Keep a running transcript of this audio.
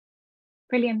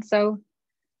Brilliant. So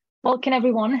welcome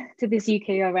everyone to this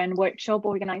UKRN workshop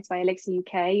organized by Alexa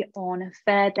UK on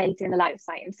fair data in the life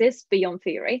sciences beyond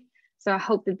theory. So I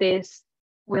hope that this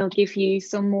will give you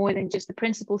some more than just the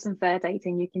principles in fair data,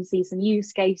 and you can see some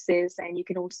use cases, and you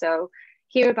can also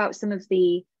hear about some of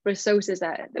the resources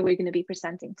that we're going to be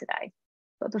presenting today.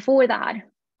 But before that,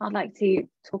 I'd like to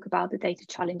talk about the data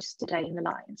challenges today in the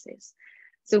sciences.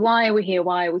 So why are we here?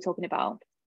 Why are we talking about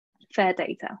fair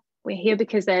data? We're here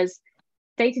because there's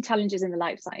data challenges in the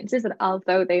life sciences that,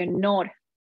 although they are not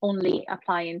only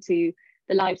applying to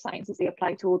the life sciences, they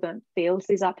apply to all the fields.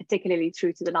 These are particularly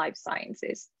true to the life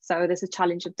sciences. So there's a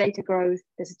challenge of data growth,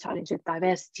 there's a challenge of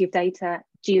diversity of data,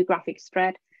 geographic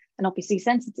spread, and obviously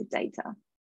sensitive data.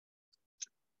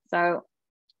 So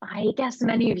I guess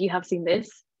many of you have seen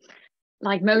this.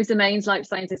 Like most domains, life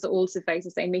sciences also face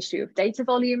the same issue of data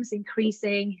volumes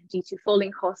increasing due to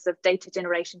falling costs of data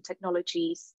generation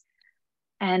technologies.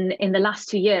 And in the last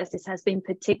 2 years, this has been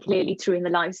particularly true in the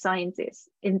life sciences.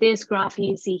 In this graph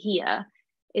you see here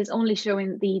is only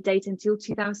showing the data until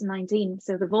 2019.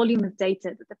 So the volume of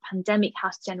data that the pandemic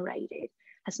has generated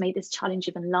has made this challenge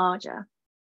even larger.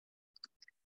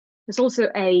 There's also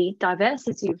a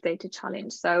diversity of data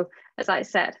challenge. So as I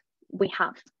said, we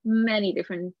have many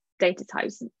different data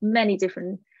types, many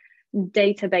different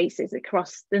databases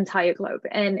across the entire globe.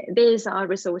 And these are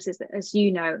resources that, as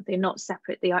you know, they're not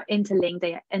separate, they are interlinked,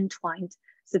 they are entwined.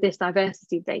 So this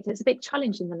diversity of data is a big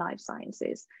challenge in the life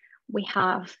sciences. We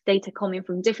have data coming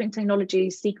from different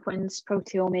technologies, sequence,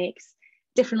 proteomics,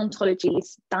 different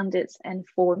ontologies, standards, and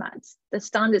formats. The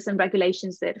standards and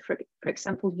regulations that, for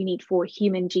example, you need for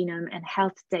human genome and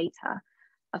health data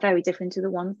are very different to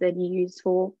the ones that you use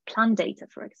for plant data,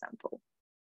 for example.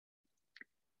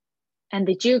 And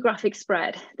the geographic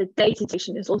spread, the data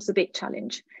distribution is also a big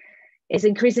challenge. It's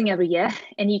increasing every year.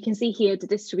 And you can see here the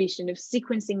distribution of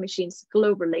sequencing machines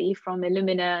globally from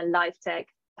Illumina, LiveTech,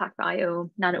 PacBio,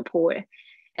 Nanopore.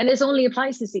 And this only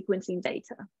applies to sequencing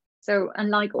data. So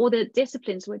unlike all the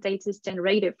disciplines where data is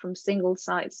generated from single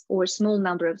sites or a small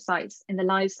number of sites, in the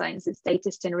life sciences, data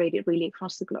is generated really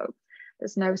across the globe.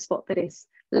 There's no spot that is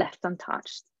left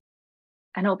untouched.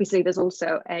 And obviously there's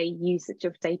also a usage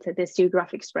of data. This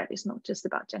geographic spread is not just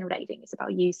about generating, it's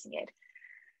about using it.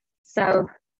 So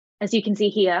as you can see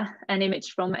here, an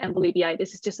image from MWBI,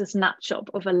 this is just a snapshot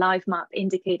of a live map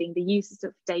indicating the uses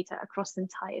of data across the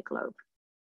entire globe.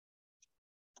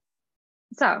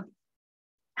 So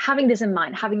having this in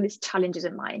mind, having these challenges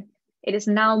in mind, it is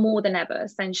now more than ever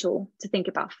essential to think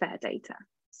about fair data.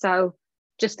 So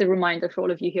just a reminder for all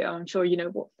of you here, I'm sure you know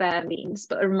what fair means,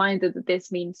 but a reminder that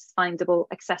this means findable,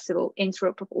 accessible,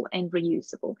 interoperable, and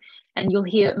reusable. And you'll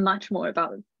hear much more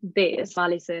about this,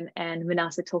 Alison and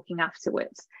Manasa talking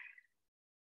afterwards.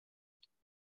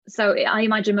 So I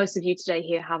imagine most of you today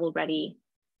here have already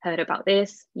heard about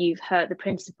this. You've heard the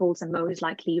principles and most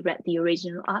likely read the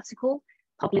original article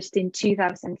published in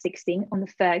 2016 on the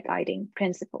fair guiding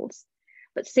principles.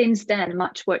 But since then,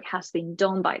 much work has been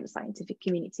done by the scientific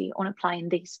community on applying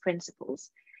these principles.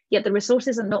 Yet the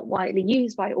resources are not widely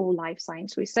used by all life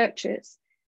science researchers.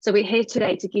 So we're here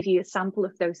today to give you a sample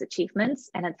of those achievements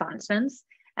and advancements,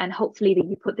 and hopefully that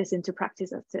you put this into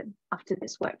practice after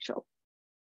this workshop.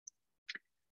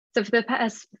 So for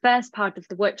the first part of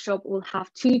the workshop, we'll have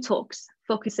 2 talks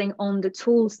focusing on the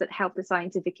tools that help the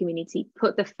scientific community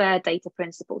put the fair data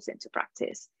principles into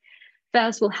practice.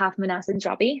 First, we'll have Manasa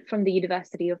Drabi from the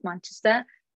University of Manchester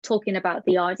talking about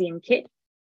the RDM kit,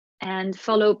 and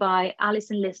followed by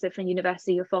Alison Lister from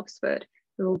University of Oxford,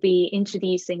 who will be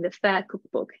introducing the FAIR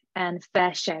cookbook and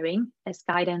fair sharing as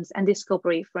guidance and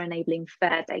discovery for enabling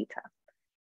fair data.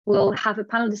 We'll have a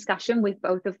panel discussion with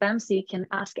both of them, so you can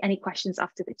ask any questions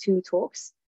after the 2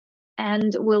 talks.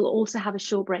 And we'll also have a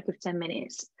short break of 10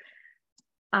 minutes.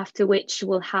 After which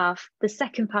we'll have the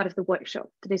second part of the workshop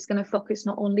that is going to focus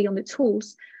not only on the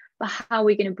tools, but how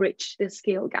we're going to bridge the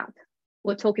skill gap.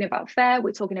 We're talking about FAIR,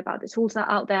 we're talking about the tools that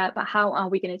are out there, but how are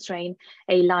we going to train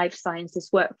a life sciences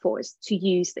workforce to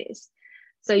use this?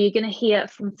 So you're going to hear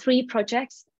from 3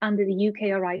 projects under the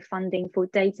UKRI funding for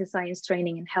data science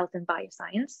training in health and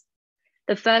bioscience.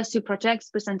 The first 2 projects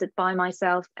presented by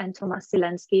myself and Thomas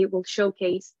Zielinski will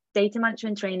showcase data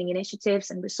management training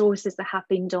initiatives and resources that have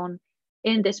been done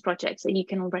in this project that you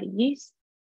can already use.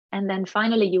 And then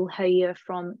finally, you'll hear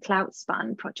from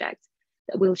CloudSpan project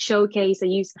that will showcase the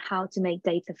use of how to make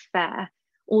data fair,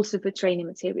 also for training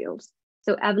materials.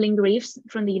 So Evelyn Greaves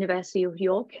from the University of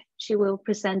York, she will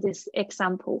present this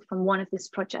example from one of these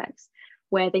projects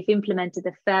where they've implemented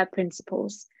the FAIR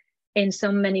principles in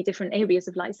so many different areas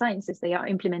of life sciences. They are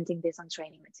implementing this on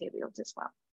training materials as well.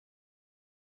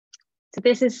 So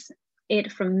this is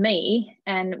it from me.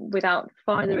 And without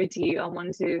further ado, I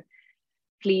want to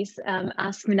please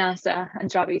ask Minasa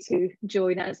Andrabi to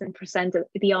join us and present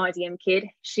the RDM Kit.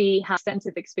 She has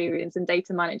extensive experience in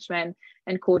data management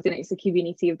and coordinates the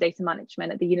community of data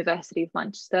management at the University of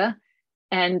Manchester,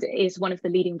 and is one of the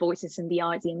leading voices in the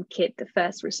RDM Kit, the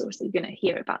first resource that you're going to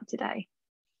hear about today.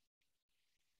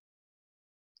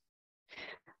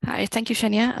 Hi, thank you,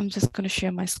 Shania. I'm just going to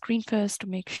share my screen first to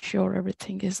make sure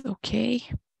everything is okay.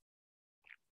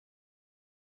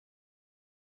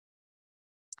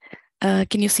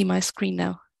 Can you see my screen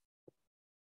now?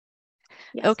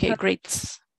 Yes, okay, perfect.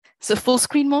 Great. So full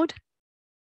screen mode?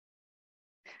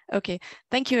 Okay,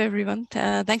 thank you, everyone.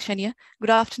 Thanks, Shania.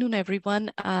 Good afternoon,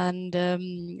 everyone. And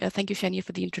thank you, Shania,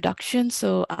 for the introduction.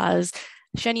 So as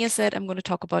Shania said, I'm going to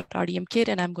talk about RDM Kit,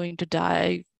 and I'm going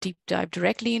to deep dive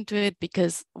directly into it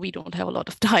because we don't have a lot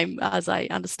of time, as I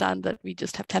understand that we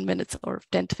just have 10 minutes or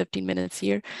 10 to 15 minutes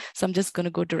here. So I'm just going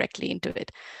to go directly into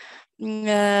it.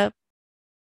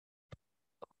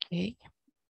 Okay.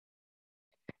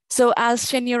 So as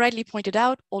Shania rightly pointed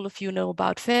out, all of you know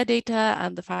about FAIR data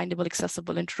and the Findable,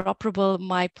 Accessible, Interoperable.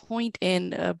 My point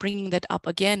in bringing that up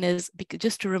again is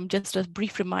just a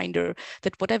brief reminder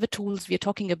that whatever tools we are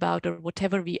talking about or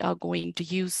whatever we are going to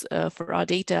use for our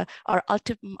data, our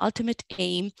ultimate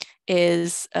aim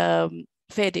is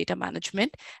FAIR data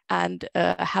management and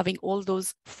having all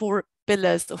those 4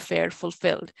 pillars of FAIR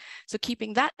fulfilled. So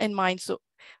keeping that in mind, so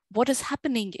what is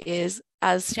happening is,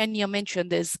 as Shania mentioned,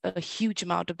 there's a huge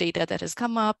amount of data that has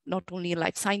come up, not only in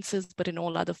life sciences, but in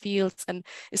all other fields. And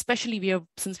especially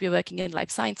since we're working in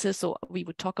life sciences, so we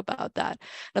would talk about that.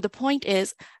 Now, the point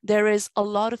is, there is a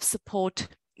lot of support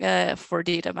for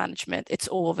data management. It's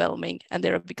overwhelming, and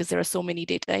because there are so many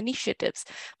data initiatives.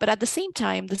 But at the same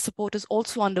time, the support is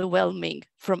also underwhelming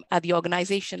at the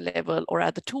organization level or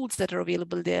at the tools that are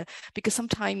available there, because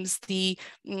sometimes the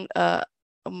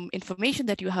information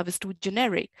that you have is too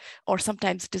generic, or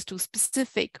sometimes it is too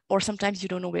specific, or sometimes you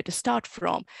don't know where to start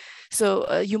from.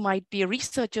 So you might be a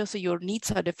researcher, so your needs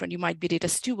are different. You might be a data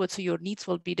steward, so your needs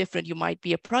will be different. You might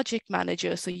be a project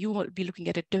manager, so you will be looking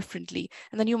at it differently.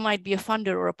 And then you might be a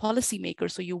funder or a policymaker,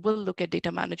 so you will look at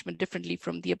data management differently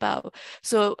from the above.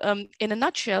 So in a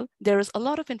nutshell, there is a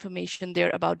lot of information there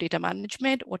about data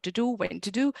management, what to do, when to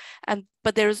do,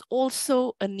 but there is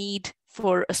also a need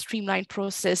for a streamlined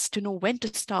process to know when to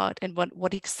start and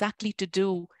what exactly to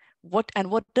do, what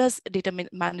does data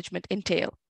management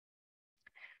entail.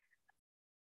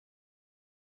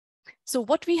 So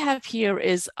what we have here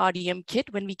is RDM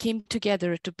Kit. When we came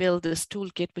together to build this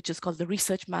toolkit, which is called the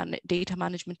Research Data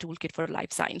Management Toolkit for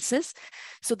Life Sciences.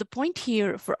 So the point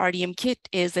here for RDM Kit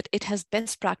is that it has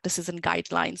best practices and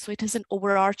guidelines. So it has an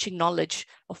overarching knowledge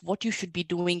of what you should be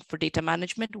doing for data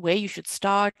management, where you should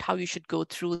start, how you should go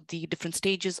through the different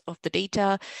stages of the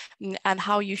data, and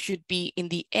how you should be in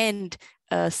the end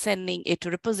sending it to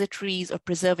repositories or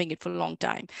preserving it for a long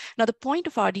time. Now, the point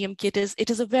of RDM Kit is it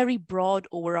is a very broad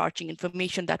overarching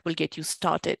information that will get you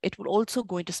started. It will also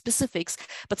go into specifics,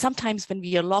 but sometimes when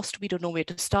we are lost, we don't know where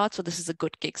to start. So this is a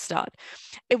good kickstart.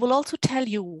 It will also tell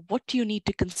you what you need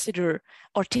to consider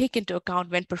or take into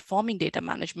account when performing data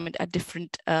management at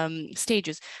different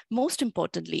stages. Most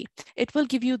importantly, it will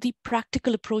give you the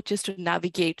practical approaches to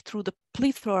navigate through the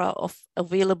plethora of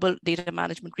available data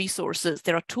management resources.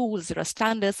 There are tools, there are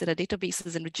standards, there are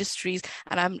databases and registries,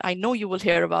 and I know you will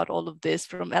hear about all of this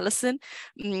from Ellison,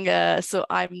 so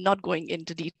I'm not going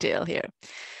into detail here.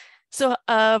 So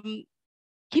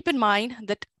keep in mind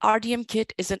that RDM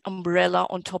Kit is an umbrella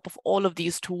on top of all of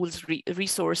these tools,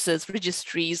 resources,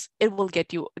 registries. It will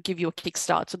give you a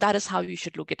kickstart. So that is how you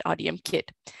should look at RDM Kit.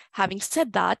 Having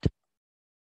said that,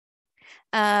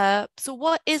 so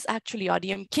what is actually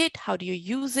RDM Kit? How do you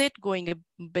use it? Going a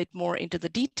bit more into the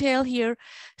detail here.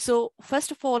 So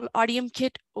first of all, RDM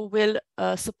Kit will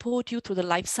support you through the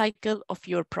life cycle of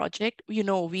your project. You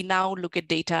know, we now look at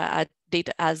data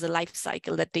as a life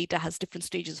cycle, that data has different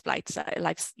stages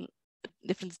of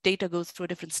different data goes through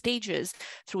different stages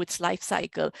through its life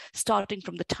cycle, starting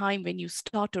from the time when you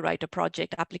start to write a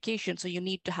project application. So you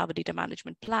need to have a data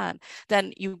management plan.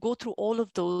 Then you go through all of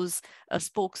those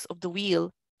spokes of the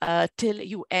wheel till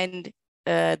you end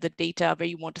the data where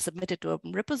you want to submit it to a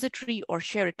repository or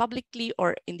share it publicly,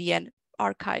 or in the end,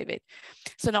 archive it.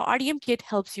 So now RDM Kit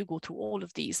helps you go through all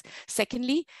of these.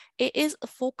 Secondly, it is a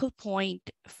focal point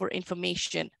for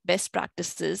information, best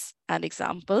practices and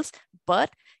examples,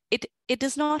 but it it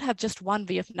does not have just one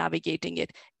way of navigating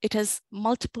it. It has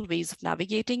multiple ways of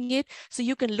navigating it. So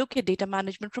you can look at data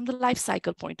management from the life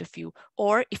cycle point of view,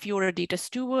 or if you're a data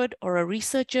steward or a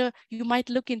researcher, you might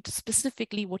look into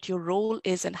specifically what your role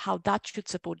is and how that should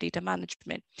support data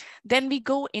management. Then we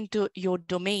go into your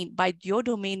domain. By your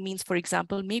domain means, for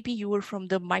example, maybe you were from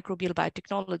the microbial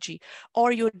biotechnology,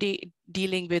 or you're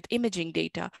dealing with imaging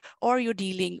data, or you're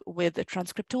dealing with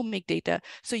transcriptomic data.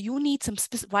 So you need some,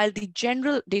 while the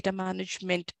general data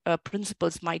management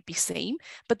principles might be same,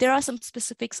 but there are some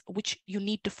specifics which you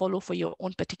need to follow for your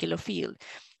own particular field.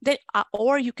 Then,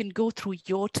 or you can go through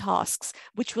your tasks,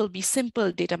 which will be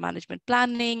simple data management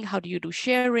planning. How do you do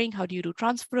sharing? How do you do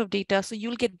transfer of data? So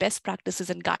you'll get best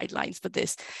practices and guidelines for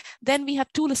this. Then we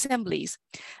have tool assemblies.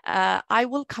 I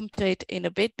will come to it in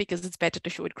a bit because it's better to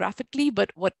show it graphically, but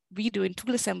what we do in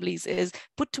tool assemblies is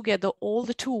put together all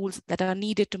the tools that are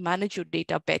needed to manage your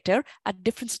data better at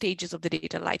different stages of the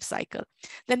data lifecycle.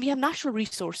 Then we have natural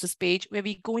resources page where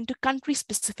we go into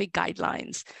country-specific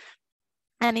guidelines.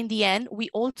 And in the end, we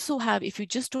also have, if you're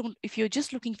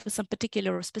just looking for some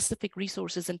particular or specific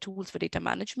resources and tools for data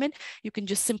management, you can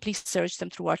just simply search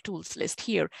them through our tools list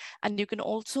here. And you can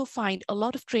also find a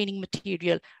lot of training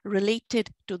material related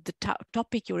to the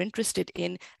topic you're interested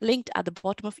in, linked at the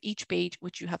bottom of each page,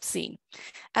 which you have seen.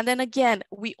 And then again,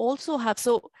 we also have,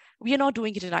 so we are not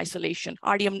doing it in isolation.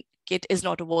 RDM Kit is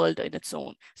not a world in its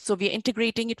own. So we are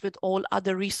integrating it with all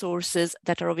other resources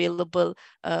that are available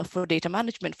for data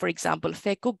management. For example,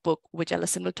 Fair Cookbook, which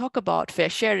Alison will talk about, Fair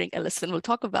Sharing, Alison will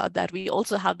talk about that. We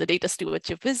also have the Data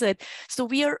Stewardship Wizard. So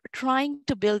we are trying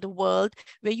to build a world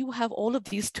where you have all of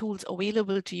these tools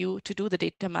available to you to do the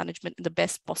data management in the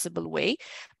best possible way,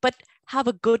 but have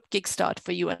a good kickstart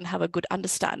for you and have a good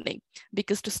understanding.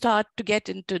 Because to start to get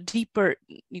into deeper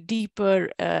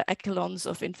echelons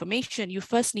of information, you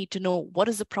first need to know what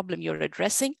is the problem you're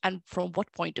addressing and from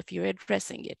what point of view you're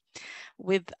addressing it.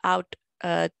 Without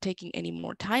taking any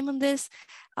more time on this,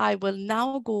 I will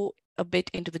now go a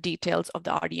bit into the details of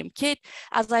the RDM kit.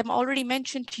 As I've already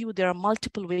mentioned to you, there are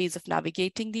multiple ways of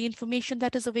navigating the information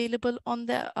that is available on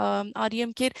the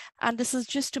RDM kit. And this is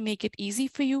just to make it easy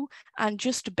for you and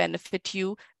just to benefit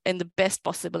you in the best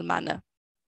possible manner.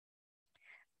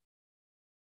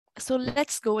 So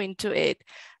let's go into it.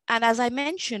 And as I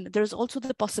mentioned, there's also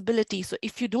the possibility, so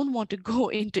if you don't want to go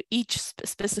into each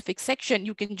specific section,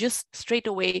 you can just straight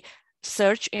away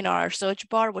search in our search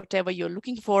bar, whatever you're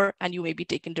looking for, and you may be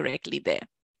taken directly there.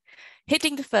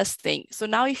 Hitting the first thing. So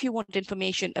now if you want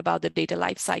information about the data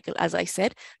lifecycle, as I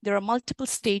said, there are multiple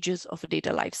stages of a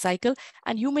data lifecycle,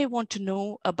 and you may want to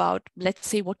know about, let's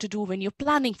say, what to do when you're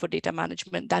planning for data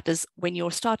management. That is when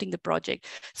you're starting the project.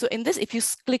 So in this, if you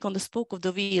click on the spoke of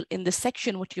the wheel in this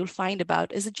section, what you'll find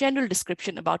about is a general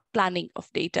description about planning of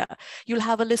data. You'll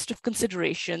have a list of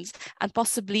considerations and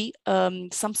possibly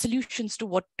some solutions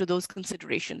to those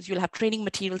considerations. You'll have training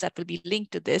materials that will be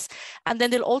linked to this. And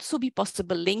then there'll also be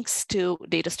possible links to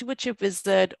Data Stewardship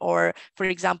Wizard, or for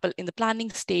example, in the planning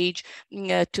stage,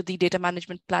 to the data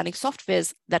management planning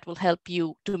softwares that will help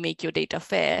you to make your data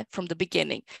fair from the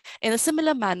beginning. In a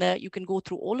similar manner, you can go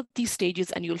through all of these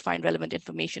stages and you'll find relevant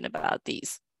information about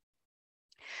these.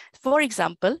 For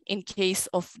example, in case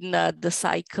of the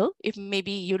cycle, if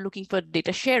maybe you're looking for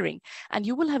data sharing, and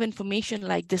you will have information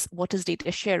like this, what is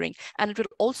data sharing? And it will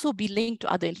also be linked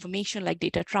to other information like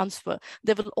data transfer.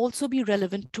 There will also be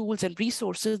relevant tools and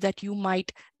resources that you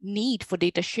might need for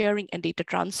data sharing and data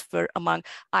transfer among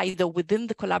either within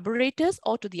the collaborators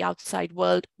or to the outside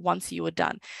world once you are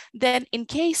done. Then in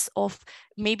case of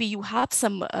maybe you have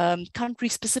some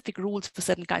country-specific rules for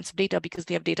certain kinds of data, because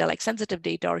we have data like sensitive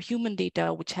data or human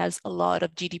data, which has a lot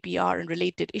of GDPR and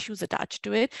related issues attached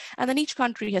to it. And then each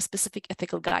country has specific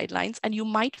ethical guidelines, and you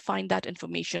might find that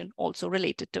information also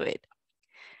related to it.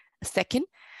 Second,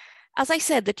 as I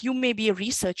said, that you may be a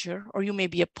researcher, or you may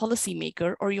be a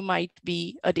policymaker, or you might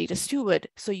be a data steward.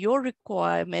 So your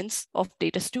requirements of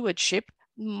data stewardship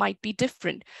might be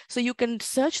different. So you can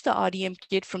search the RDM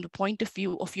kit from the point of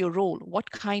view of your role, what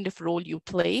kind of role you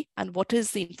play, and what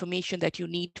is the information that you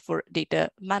need for data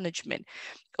management.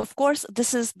 Of course,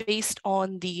 this is based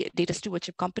on the data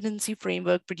stewardship competency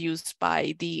framework produced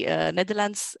by the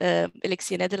Netherlands,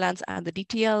 Elixir Netherlands, and the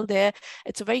DTL there.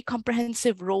 It's a very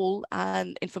comprehensive role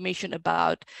and information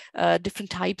about different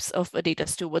types of data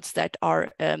stewards that are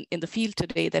in the field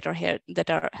today that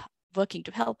are working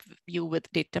to help you with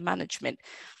data management.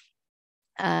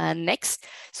 Next.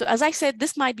 So as I said,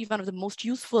 this might be one of the most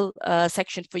useful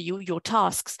section for you, your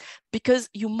tasks, because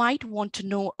you might want to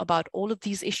know about all of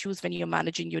these issues when you're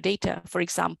managing your data. For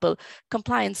example,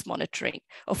 compliance monitoring,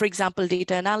 or for example,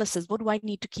 data analysis. What do I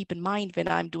need to keep in mind when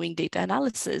I'm doing data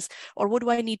analysis? Or what do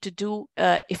I need to do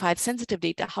if I have sensitive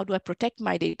data? How do I protect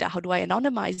my data? How do I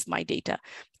anonymize my data?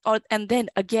 And then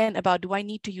again, about do I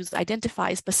need to use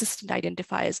identifiers, persistent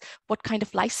identifiers? What kind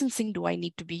of licensing do I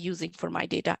need to be using for my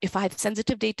data? If I have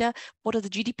sensitive data, what are the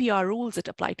GDPR rules that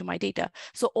apply to my data?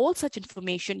 So all such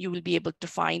information you will be able to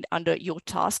find under your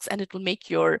tasks, and it will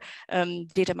make your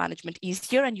data management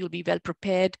easier, and you'll be well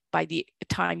prepared by the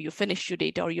time you finish your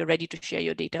data or you're ready to share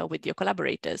your data with your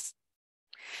collaborators.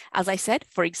 As I said,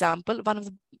 for example, one of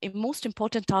the most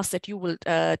important tasks that you will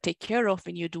take care of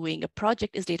when you're doing a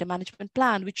project is data management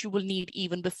plan, which you will need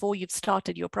even before you've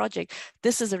started your project.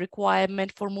 This is a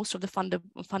requirement for most of the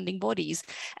funding bodies.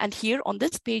 And here on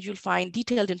this page, you'll find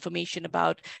detailed information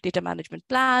about data management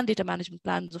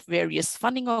plans of various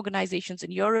funding organizations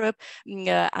in Europe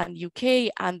and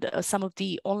UK, and some of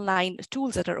the online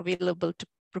tools that are available to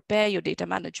prepare your data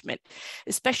management,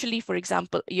 especially, for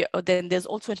example, then there's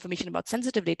also information about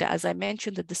sensitive data. As I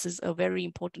mentioned, that this is a very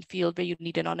important field where you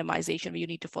need anonymization, where you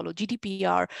need to follow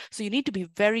GDPR. So you need to be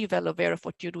very well aware of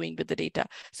what you're doing with the data.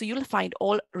 So you'll find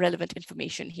all relevant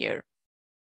information here.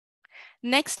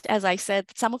 Next, as I said,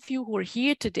 some of you who are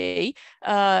here today,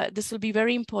 this will be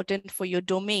very important for your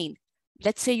domain.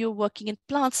 Let's say you're working in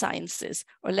plant sciences,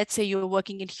 or let's say you're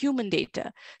working in human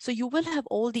data. So you will have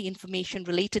all the information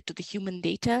related to the human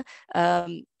data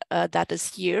that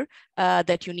is here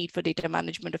that you need for data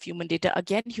management of human data.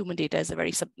 Again, human data is a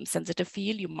very sensitive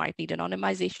field. You might need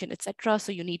anonymization, etc.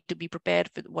 So you need to be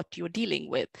prepared with what you're dealing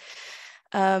with.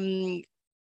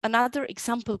 Another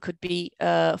example could be,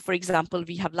 for example,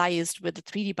 we have liaised with the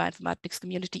 3D bioinformatics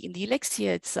community in the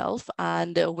Alexia itself,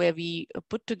 and where we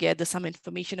put together some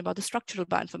information about the structural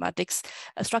bioinformatics.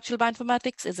 Structural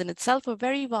bioinformatics is in itself a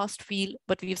very vast field,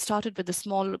 but we've started with a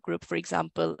small group, for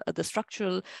example, the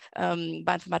structural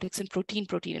bioinformatics in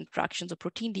protein-protein interactions or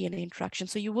protein-DNA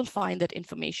interactions. So you will find that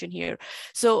information here.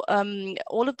 So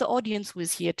all of the audience who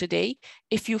is here today,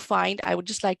 if you find, I would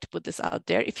just like to put this out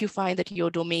there, if you find that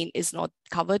your domain is not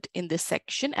covered in this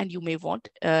section and you may want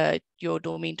your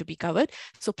domain to be covered,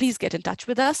 so please get in touch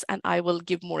with us and I will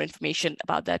give more information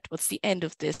about that towards the end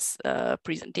of this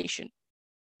presentation.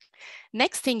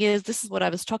 Next thing is, this is what I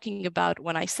was talking about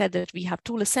when I said that we have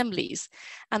tool assemblies.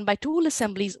 And by tool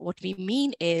assemblies, what we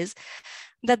mean is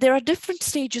that there are different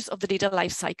stages of the data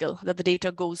lifecycle that the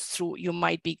data goes through. You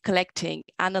might be collecting,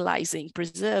 analyzing,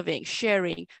 preserving,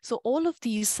 sharing. So all of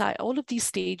these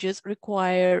stages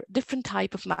require different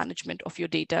type of management of your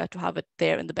data to have it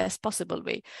there in the best possible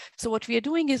way. So what we are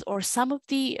doing is, or some of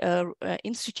the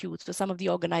institutes or some of the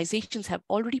organizations have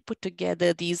already put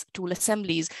together these tool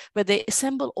assemblies where they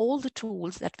assemble all the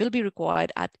tools that will be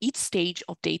required at each stage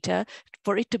of data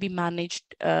for it to be managed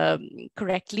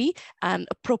correctly and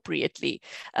appropriately.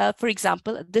 For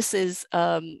example, this is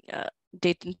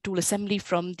data tool assembly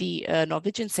from the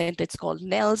Norwegian Center. It's called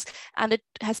NELS, and it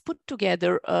has put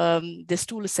together this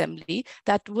tool assembly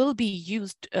that will be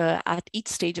used at each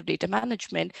stage of data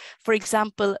management. For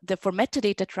example, for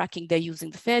metadata tracking, they're using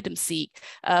the FairDMC.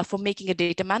 For making a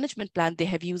data management plan, they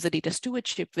have used a data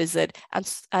stewardship wizard,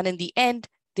 and in the end,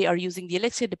 they are using the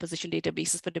Alexia deposition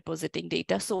databases for depositing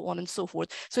data, so on and so forth.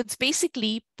 So it's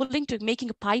basically making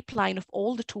a pipeline of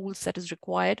all the tools that is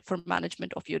required for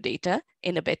management of your data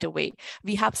in a better way.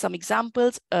 We have some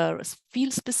examples,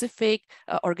 field-specific,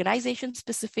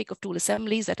 organization-specific of tool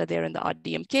assemblies that are there in the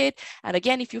RDM kit. And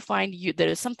again, if you find there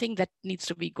is something that needs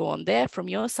to be gone there from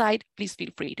your side, please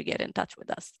feel free to get in touch with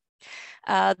us.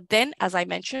 Then, as I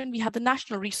mentioned, we have the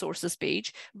national resources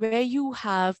page where you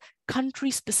have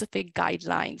country-specific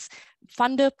guidelines,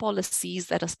 funder policies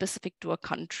that are specific to a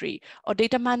country, or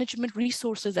data management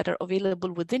resources that are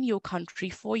available within your country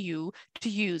for you to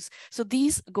use. So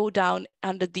these go down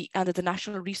under the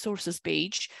national resources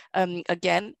page.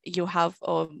 Again, you have,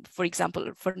 for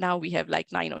example, for now we have like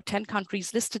 9 or 10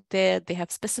 countries listed there. They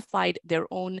have specified their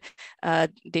own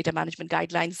data management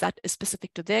guidelines that is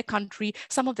specific to their country.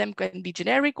 Some of them can be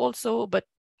generic also, but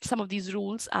some of these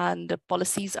rules and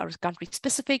policies are country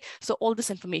specific. So all this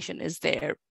information is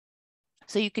there.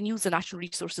 So you can use the national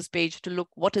resources page to look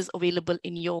what is available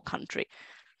in your country.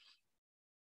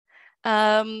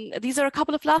 These are a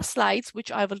couple of last slides,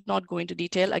 which I will not go into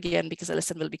detail again because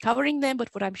Alison will be covering them. But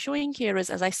what I'm showing here is,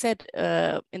 as I said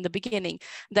in the beginning,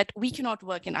 that we cannot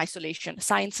work in isolation.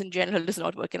 Science in general does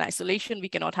not work in isolation. We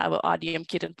cannot have an RDM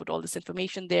kit and put all this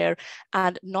information there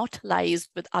and not liaise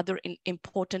with other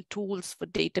important tools for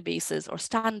databases or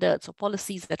standards or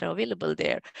policies that are available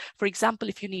there. For example,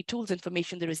 if you need tools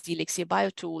information, there is the Elixir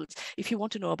BioTools. If you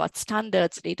want to know about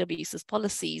standards, databases,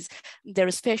 policies, there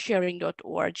is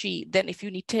fairsharing.org. Then if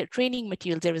you need training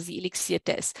materials, there is the Elixir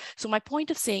test. So my point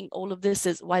of saying all of this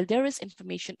is, while there is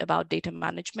information about data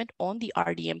management on the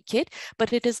RDM kit,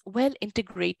 but it is well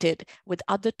integrated with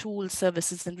other tools,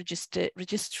 services, and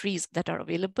registries that are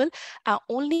available.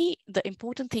 Only the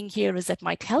important thing here is that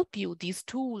might help you, these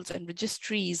tools and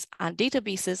registries and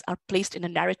databases are placed in a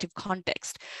narrative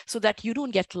context so that you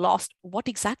don't get lost. What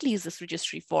exactly is this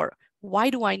registry for?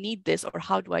 Why do I need this, or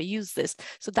how do I use this?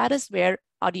 So that is where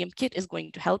RDM Kit is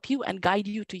going to help you and guide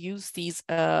you to use these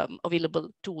available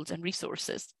tools and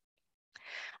resources.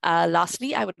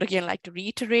 Lastly, I would again like to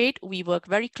reiterate, we work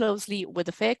very closely with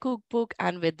the FAIR Cookbook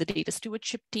and with the data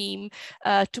stewardship team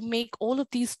to make all of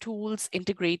these tools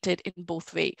integrated in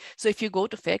both ways. So if you go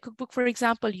to FAIR Cookbook, for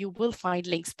example, you will find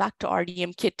links back to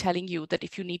RDM Kit telling you that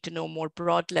if you need to know more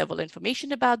broad level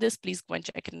information about this, please go and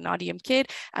check in an RDM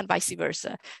Kit, and vice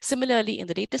versa. Similarly, in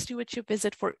the data stewardship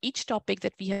visit, for each topic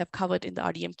that we have covered in the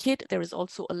RDM Kit, there is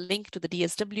also a link to the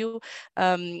DSW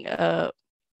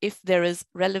if there is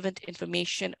relevant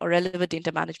information or relevant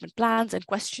data management plans and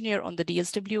questionnaire on the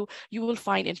DSW, you will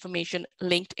find information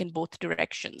linked in both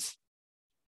directions.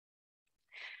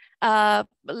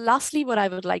 Lastly, what I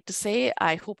would like to say,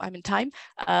 I hope I'm in time,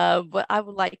 what I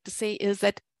would like to say is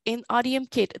that in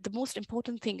RDM Kit, the most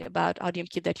important thing about RDM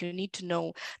Kit that you need to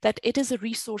know, that it is a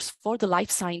resource for the life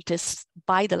scientists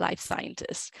by the life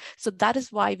scientists. So that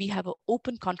is why we have an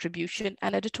open contribution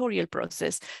and editorial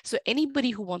process. So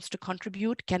anybody who wants to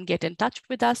contribute can get in touch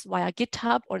with us via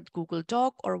GitHub or Google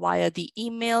Doc or via the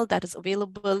email that is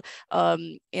available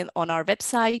on our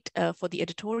website for the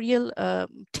editorial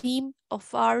team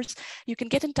of ours. You can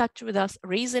get in touch with us,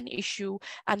 raise an issue,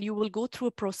 and you will go through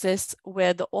a process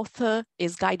where the author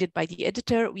is guided by the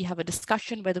editor. We have a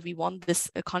discussion whether we want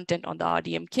this content on the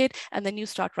RDM Kit, and then you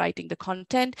start writing the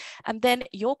content, and then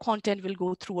your content will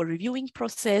go through a reviewing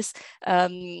process.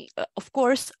 Of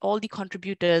course, all the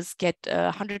contributors get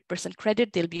 100%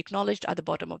 credit. They'll be acknowledged at the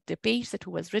bottom of the page that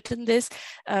who has written this,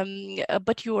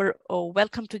 but you're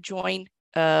welcome to join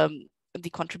the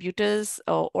contributors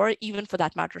or even, for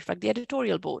that matter of fact, the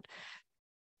editorial board.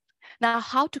 Now,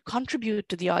 how to contribute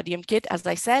to the RDM Kit? As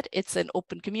I said, it's an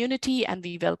open community and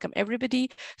we welcome everybody.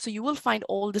 So you will find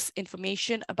all this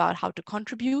information about how to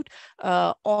contribute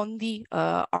on the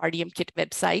RDM Kit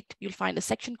website. You'll find a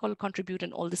section called Contribute,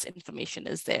 and all this information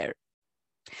is there.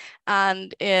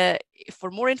 And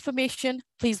for more information,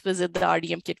 please visit the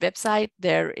RDM Kit website.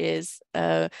 There is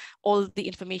all the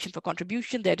information for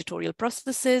contribution, the editorial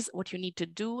processes, what you need to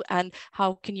do, and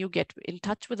how can you get in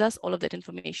touch with us. All of that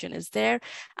information is there.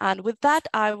 And with that,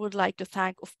 I would like to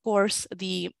thank, of course,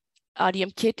 the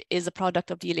RDM Kit is a product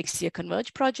of the Elixir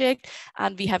Converge project,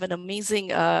 and we have an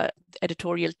amazing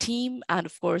editorial team, and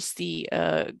of course the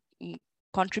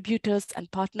contributors and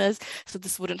partners. So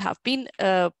this wouldn't have been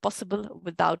possible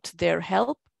without their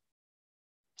help.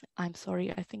 I'm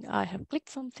sorry, I think I have clicked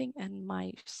something and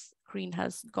my screen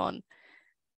has gone.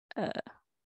 Yeah.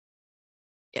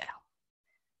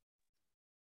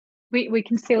 We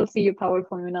can still see your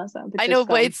PowerPoint, Manasa. I know,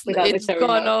 but it's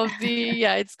gone off the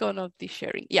it's gone off the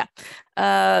sharing. Yeah.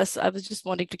 So I was just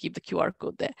wanting to keep the QR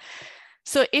code there.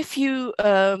 So if you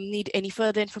need any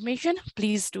further information,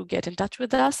 please do get in touch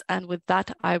with us. And with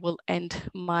that, I will end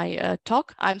my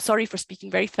talk. I'm sorry for speaking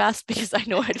very fast because I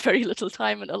know I had very little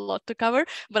time and a lot to cover,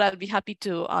 but I'll be happy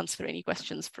to answer any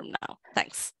questions from now.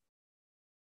 Thanks.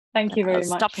 Thank you very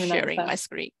much. Stop sharing my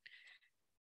screen.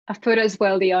 I've put as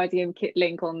well the RDM Kit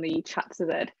link on the chat so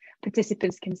that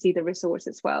participants can see the resource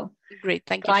as well. Great,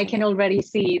 thank you. I can already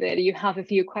see that you have a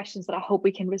few questions that I hope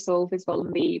we can resolve as well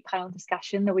in the panel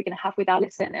discussion that we're going to have with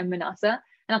Alison and Manasa.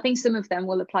 And I think some of them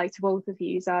will apply to both of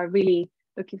you. So I really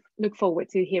look forward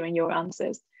to hearing your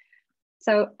answers.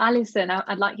 So Alison,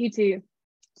 I'd like you to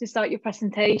start your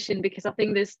presentation, because I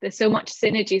think there's so much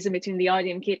synergism between the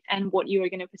RDM Kit and what you are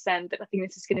going to present that I think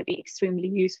this is going to be extremely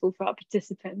useful for our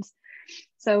participants.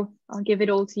 So I'll give it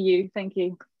all to you. Thank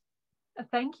you.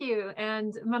 Thank you.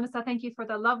 And Manasa, thank you for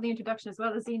the lovely introduction, as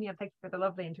well as Xenia, thank you for the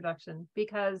lovely introduction,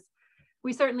 because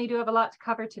we certainly do have a lot to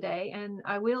cover today, and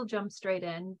I will jump straight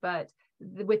in, but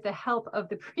with the help of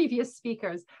the previous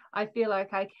speakers, I feel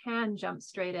like I can jump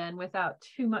straight in without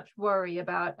too much worry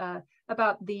about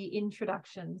the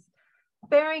introductions.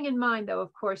 Bearing in mind, though,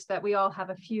 of course, that we all have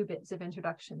a few bits of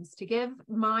introductions to give.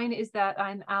 Mine is that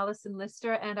I'm Alison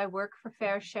Lister and I work for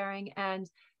Fair Sharing, and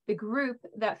the group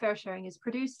that Fair Sharing is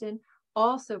produced in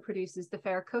also produces the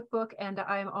Fair Cookbook, and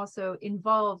I am also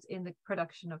involved in the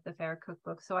production of the Fair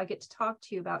Cookbook. So I get to talk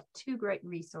to you about two great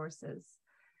resources.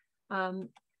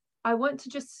 I want to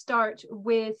just start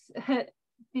with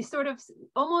the sort of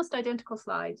almost identical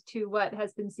slide to what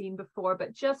has been seen before,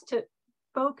 but just to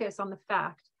focus on the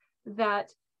fact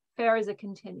that FAIR is a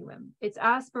continuum. It's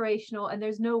aspirational, and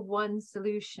there's no one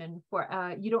solution for,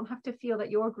 you don't have to feel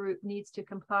that your group needs to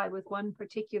comply with one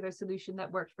particular solution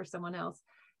that worked for someone else,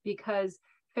 because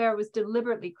FAIR was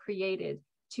deliberately created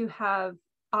to have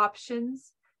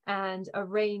options and a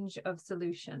range of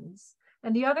solutions.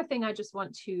 And the other thing I just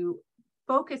want to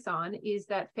focus on is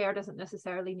that FAIR doesn't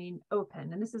necessarily mean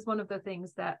open. And this is one of the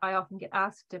things that I often get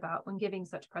asked about when giving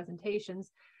such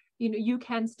presentations. You know, you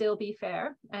can still be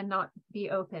fair and not be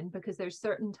open, because there's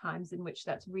certain times in which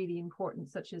that's really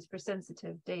important, such as for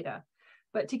sensitive data.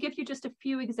 But to give you just a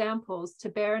few examples to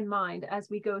bear in mind as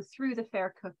we go through the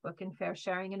FAIR Cookbook and Fair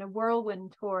Sharing in a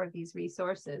whirlwind tour of these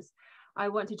resources, I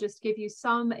want to just give you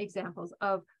some examples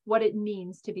of what it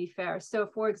means to be fair. So,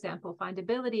 for example,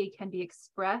 findability can be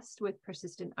expressed with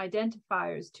persistent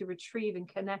identifiers to retrieve and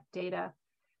connect data.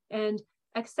 And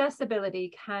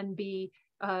accessibility can be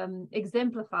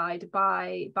exemplified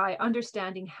by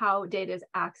understanding how data is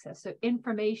accessed. So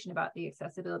information about the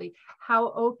accessibility,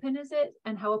 how open is it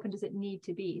and how open does it need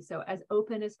to be? So as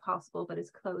open as possible, but as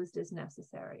closed as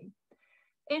necessary.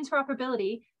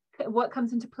 Interoperability, what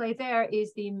comes into play there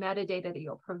is the metadata that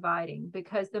you're providing,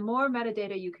 because the more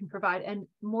metadata you can provide, and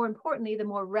more importantly, the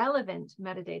more relevant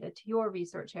metadata to your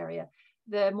research area,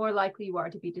 the more likely you are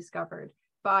to be discovered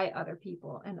by other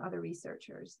people and other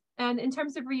researchers. And in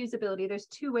terms of reusability, there's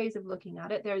two ways of looking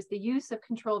at it. There's the use of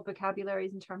controlled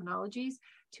vocabularies and terminologies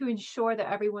to ensure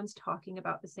that everyone's talking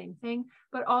about the same thing,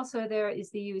 but also there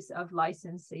is the use of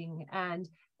licensing and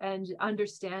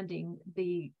understanding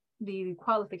the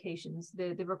qualifications,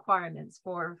 the requirements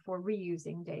for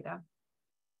reusing data.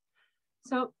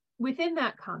 So within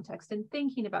that context, and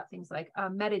thinking about things like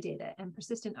metadata and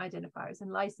persistent identifiers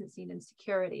and licensing and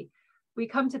security, we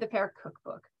come to the FAIR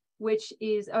Cookbook, which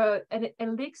is an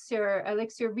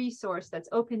elixir resource that's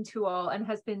open to all and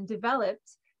has been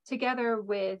developed together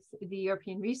with the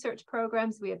European research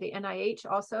programs. We have the NIH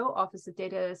also, Office of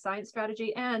Data Science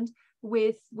Strategy, and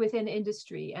within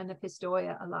industry and the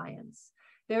Pistoia Alliance.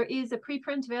 There is a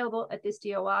preprint available at this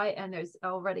DOI, and there's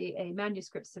already a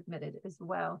manuscript submitted as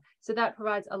well. So that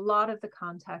provides a lot of the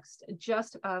context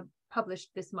just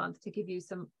published this month to give you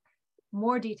some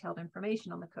more detailed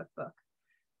information on the cookbook.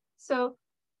 So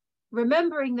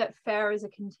remembering that FAIR is a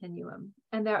continuum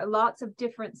and there are lots of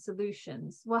different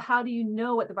solutions. Well, how do you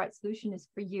know what the right solution is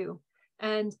for you?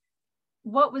 And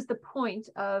what was the point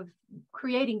of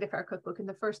creating the FAIR Cookbook in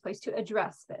the first place to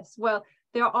address this? Well,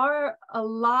 there are a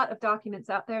lot of documents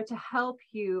out there to help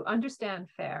you understand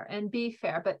FAIR and be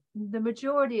fair, but the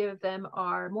majority of them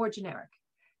are more generic,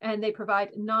 and they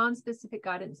provide non-specific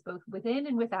guidance both within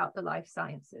and without the life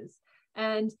sciences.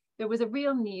 And there was a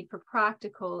real need for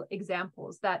practical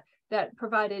examples that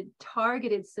provided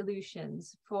targeted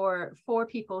solutions for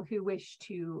people who wish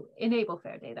to enable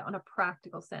FAIR data on a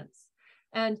practical sense.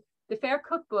 And the FAIR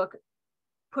Cookbook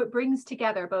brings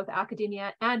together both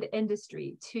academia and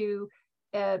industry to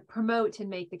promote and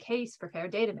make the case for FAIR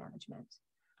data management.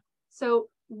 So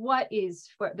what is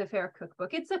the FAIR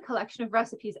Cookbook? It's a collection of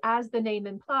recipes. As the name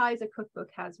implies, a cookbook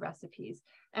has recipes.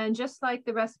 And just like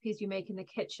the recipes you make in the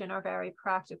kitchen are very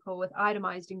practical with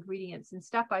itemized ingredients and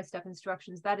step-by-step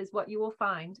instructions, that is what you will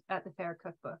find at the FAIR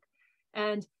Cookbook.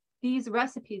 And these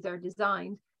recipes are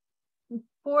designed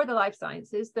for the life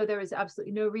sciences, though there is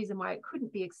absolutely no reason why it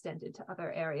couldn't be extended to other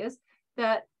areas,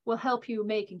 that will help you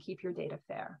make and keep your data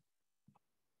fair.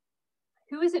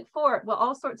 Who is it for? Well,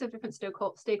 all sorts of different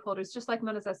stakeholders, just like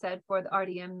Manasa said, for the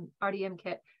RDM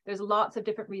kit. There's lots of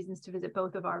different reasons to visit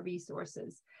both of our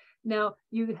resources. Now,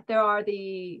 there are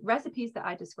the recipes that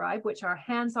I described, which are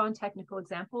hands-on technical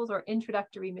examples or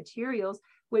introductory materials,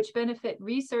 which benefit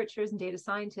researchers and data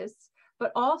scientists,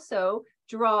 but also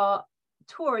draw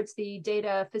towards the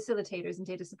data facilitators and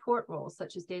data support roles,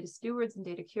 such as data stewards and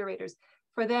data curators.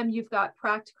 For them, you've got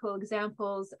practical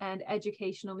examples and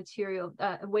educational material,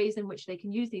 ways in which they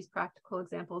can use these practical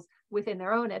examples within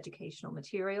their own educational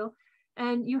material.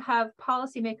 And you have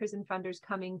policymakers and funders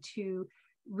coming to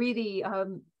really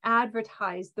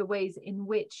advertise the ways in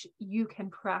which you can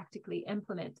practically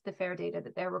implement the FAIR data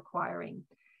that they're requiring.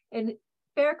 And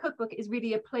FAIR Cookbook is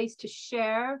really a place to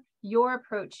share your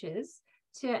approaches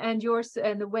and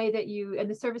the way that you, and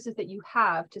the services that you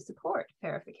have to support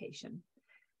farification.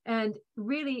 And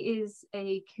really is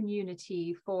a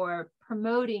community for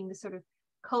promoting the sort of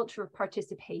culture of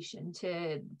participation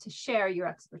to share your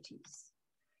expertise.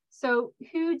 So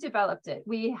who developed it?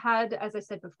 We had, as I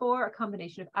said before, a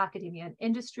combination of academia and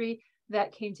industry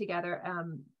that came together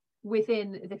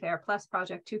within the FAIR Plus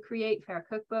project to create FAIR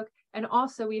Cookbook. And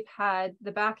also we've had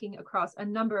the backing across a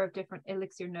number of different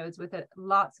Elixir nodes, with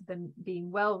lots of them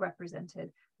being well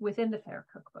represented within the FAIR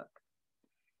Cookbook.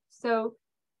 So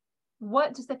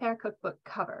what does the FAIR Cookbook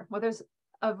cover? Well, there's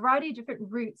a variety of different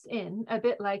routes in, a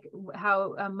bit like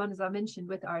how Manasa mentioned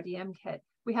with RDM Kit.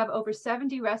 We have over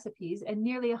 70 recipes and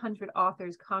nearly 100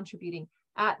 authors contributing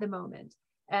at the moment.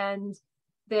 And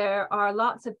there are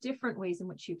lots of different ways in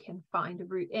which you can find a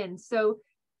route in. So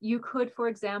you could, for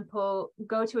example,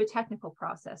 go to a technical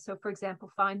process. So for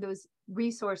example, find those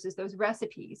resources, those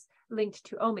recipes linked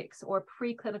to omics or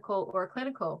preclinical or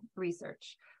clinical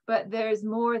research. But there's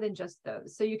more than just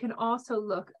those. So you can also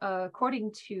look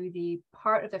according to the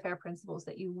part of the FAIR principles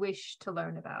that you wish to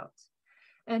learn about.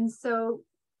 And so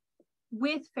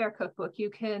with FAIR Cookbook, you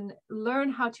can learn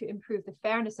how to improve the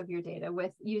fairness of your data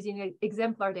with using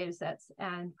exemplar data sets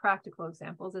and practical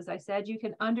examples. As I said, you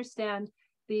can understand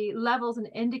the levels and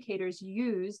indicators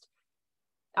used.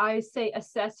 I say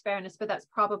assess fairness, but that's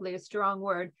probably a strong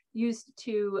word, used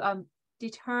to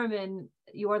determine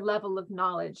your level of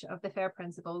knowledge of the FAIR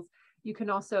principles. You can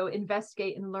also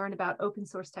investigate and learn about open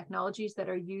source technologies that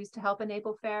are used to help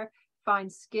enable FAIR, find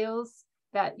skills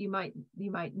that you might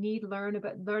need,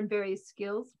 learn various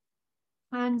skills.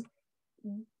 And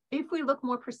if we look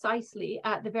more precisely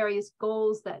at the various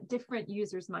goals that different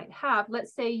users might have,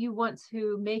 let's say you want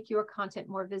to make your content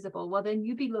more visible, well, then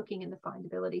you'd be looking in the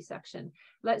findability section.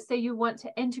 Let's say you want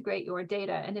to integrate your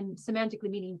data in a semantically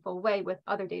meaningful way with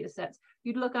other data sets,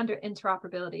 you'd look under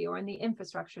interoperability or in the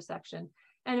infrastructure section.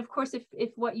 And of course,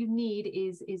 if what you need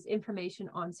is information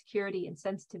on security and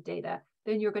sensitive data,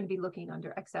 then you're going to be looking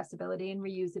under accessibility and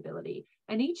reusability.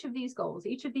 And each of these goals,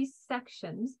 each of these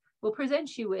sections will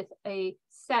present you with a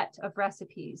set of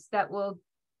recipes that will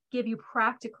give you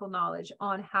practical knowledge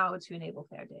on how to enable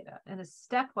FAIR data in a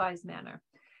stepwise manner.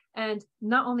 And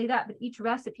not only that, but each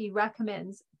recipe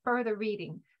recommends further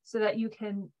reading so that you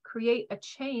can create a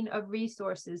chain of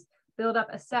resources, build up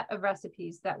a set of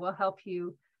recipes that will help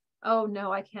you. Oh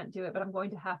no, I can't do it, but I'm going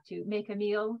to have to make a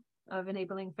meal of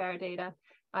enabling FAIR data.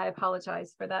 I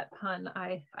apologize for that pun.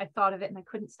 I thought of it and I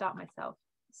couldn't stop myself.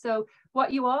 So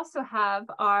what you also have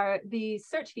are the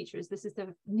search features. This is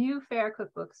the new FAIR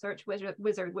Cookbook search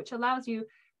wizard, which allows you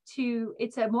to,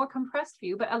 it's a more compressed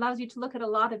view, but allows you to look at a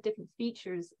lot of different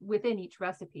features within each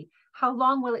recipe. How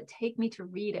long will it take me to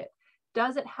read it?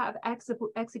 Does it have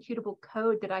executable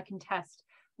code that I can test?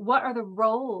 What are the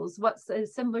roles? What's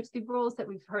similar to the roles that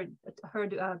we've heard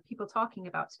people talking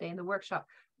about today in the workshop?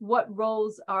 What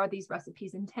roles are these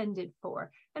recipes intended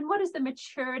for? And what is the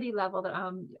maturity level that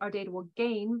our data will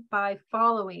gain by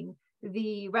following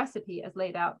the recipe as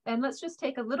laid out? And let's just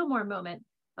take a little more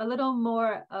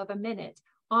of a minute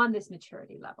on this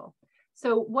maturity level.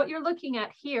 So what you're looking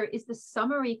at here is the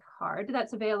summary card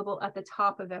that's available at the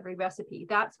top of every recipe.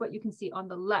 That's what you can see on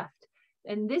the left.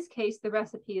 In this case, the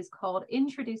recipe is called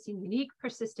Introducing Unique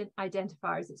Persistent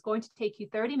Identifiers. It's going to take you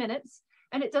 30 minutes,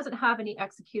 and it doesn't have any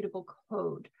executable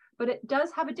code, but it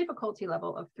does have a difficulty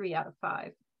level of 3 out of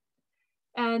 5.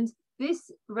 And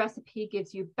this recipe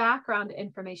gives you background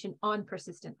information on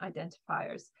persistent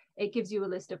identifiers. It gives you a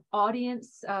list of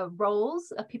audience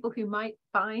roles of people who might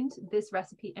find this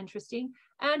recipe interesting,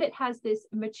 and it has this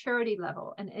maturity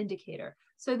level, an indicator.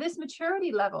 So this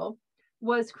maturity level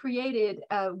was created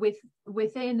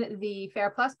within the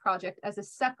FAIR Plus project as a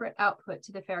separate output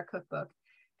to the FAIR Cookbook.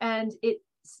 And it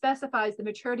specifies the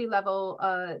maturity level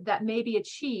that may be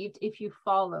achieved if you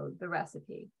follow the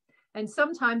recipe. And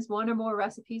sometimes one or more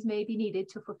recipes may be needed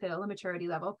to fulfill a maturity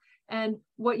level. And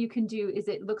what you can do is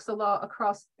it looks a lot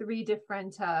across three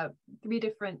different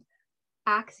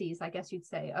axes, I guess you'd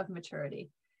say, of maturity.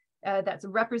 That's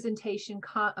representation,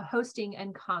 hosting,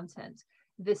 and content.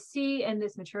 The C in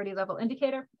this maturity level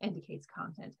indicator indicates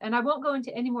content. And I won't go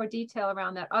into any more detail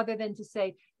around that other than to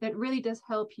say that really does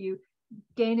help you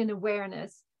gain an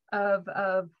awareness of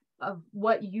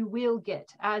what you will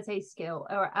get as a skill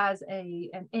or as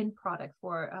an end product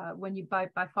for when you by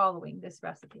following this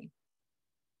recipe.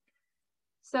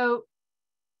 So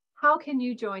how can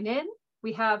you join in?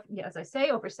 We have, as I say,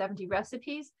 over 70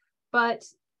 recipes, but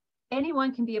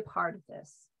anyone can be a part of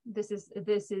this. This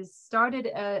is started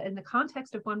in the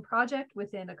context of one project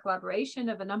within a collaboration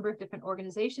of a number of different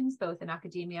organizations, both in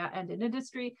academia and in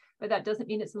industry, but that doesn't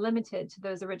mean it's limited to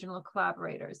those original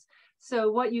collaborators.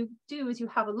 So what you do is you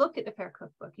have a look at the FAIR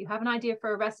cookbook, you have an idea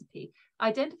for a recipe,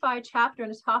 identify a chapter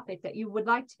and a topic that you would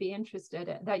like to be interested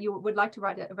in, that you would like to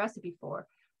write a recipe for.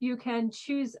 You can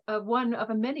choose one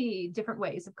of many different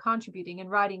ways of contributing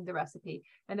and writing the recipe,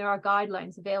 and there are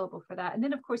guidelines available for that. And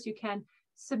then of course you can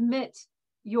submit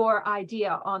your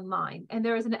idea online, and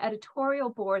there is an editorial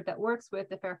board that works with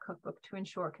the FAIR cookbook to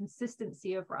ensure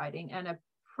consistency of writing and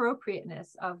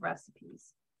appropriateness of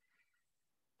recipes.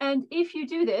 And if you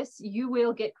do this, you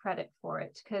will get credit for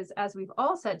it, because as we've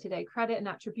all said today, credit and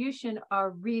attribution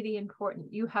are really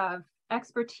important. You have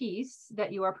expertise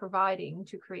that you are providing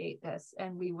to create this,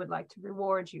 and we would like to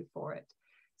reward you for it.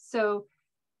 So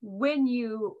when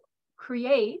you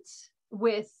create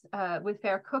with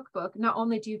FAIR cookbook, not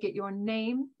only do you get your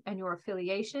name and your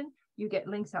affiliation, you get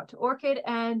links out to ORCID,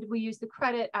 and we use the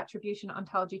credit attribution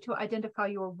ontology to identify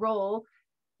your role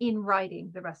in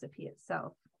writing the recipe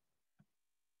itself.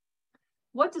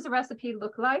 What does a recipe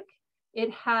look like?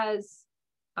 It has,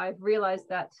 I've realized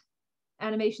that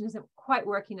animation isn't quite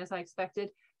working as I expected.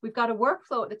 We've got a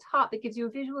workflow at the top that gives you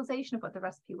a visualization of what the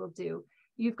recipe will do.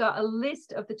 You've got a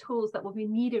list of the tools that will be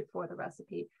needed for the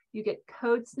recipe. You get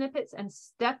code snippets and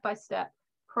step-by-step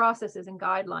processes and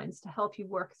guidelines to help you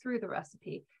work through the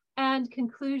recipe, and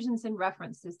conclusions and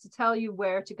references to tell you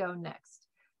where to go next,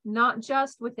 not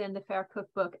just within the FAIR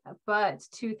cookbook, but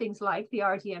to things like the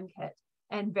RDM kit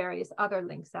and various other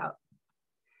links out.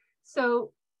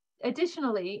 So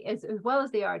additionally, as well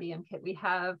as the RDM kit, we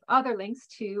have other links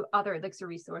to other Elixir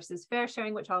resources, FAIR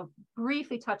sharing, which I'll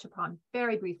briefly touch upon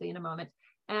very briefly in a moment,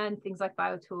 and things like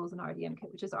BioTools and RDM kit,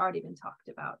 which has already been talked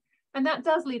about. And that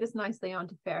does lead us nicely on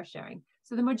to FAIR sharing.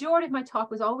 So the majority of my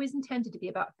talk was always intended to be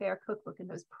about FAIR cookbook and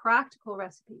those practical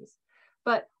recipes.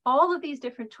 But all of these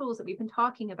different tools that we've been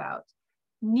talking about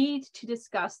need to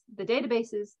discuss the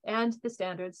databases and the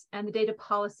standards and the data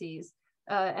policies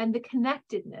and the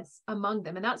connectedness among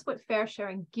them. And that's what FAIR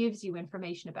sharing gives you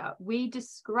information about. We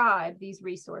describe these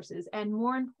resources and,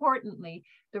 more importantly,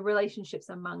 the relationships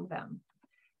among them.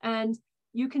 And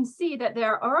you can see that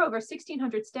there are over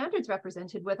 1,600 standards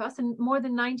represented with us and more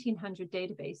than 1,900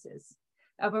 databases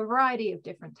of a variety of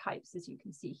different types, as you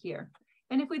can see here.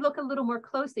 And if we look a little more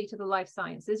closely to the life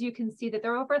sciences, you can see that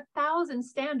there are over 1,000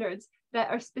 standards that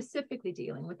are specifically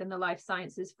dealing within the life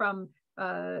sciences, from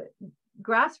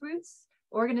grassroots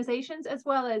organizations as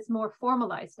well as more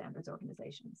formalized standards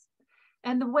organizations.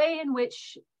 And the way in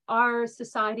which our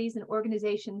societies and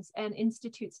organizations and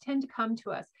institutes tend to come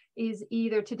to us is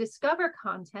either to discover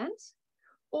content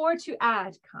or to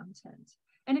add content.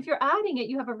 And if you're adding it,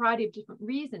 you have a variety of different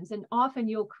reasons, and often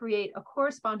you'll create a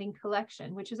corresponding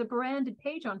collection, which is a branded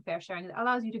page on FAIR sharing that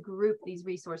allows you to group these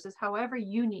resources however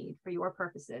you need for your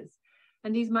purposes.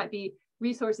 And these might be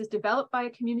resources developed by a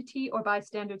community or by a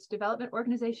standards development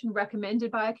organization,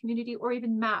 recommended by a community, or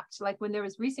even mapped, like when there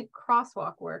was recent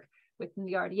crosswalk work within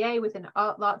the RDA, within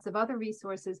lots of other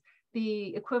resources,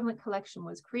 the equivalent collection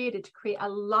was created to create a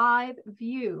live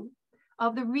view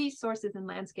of the resources and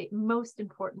landscape most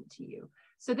important to you.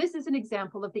 So this is an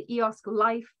example of the EOSC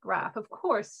life graph, of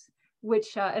course,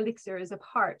 which Elixir is a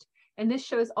part. And this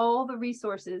shows all the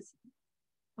resources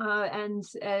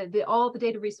all the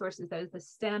data resources, that is the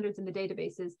standards and the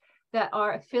databases that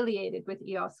are affiliated with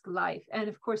EOSC Life. And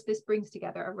of course, this brings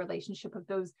together a relationship of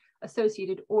those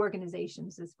associated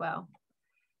organizations as well.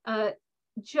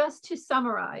 Just to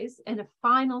summarize in a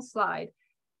final slide,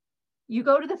 you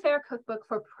go to the FAIR cookbook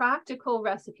for practical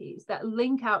recipes that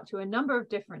link out to a number of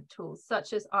different tools,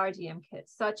 such as RDM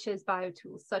kits, such as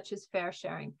BioTools, such as FAIR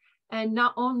sharing. And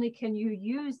not only can you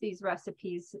use these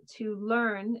recipes to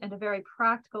learn at a very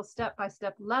practical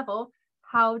step-by-step level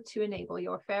how to enable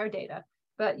your FAIR data,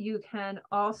 but you can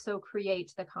also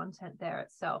create the content there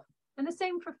itself. And the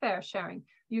same for FAIR sharing.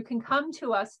 You can come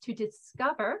to us to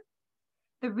discover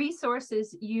the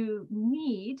resources you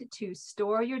need to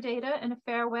store your data in a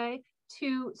fair way,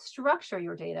 to structure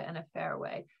your data in a fair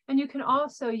way. And you can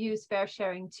also use FAIR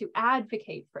sharing to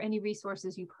advocate for any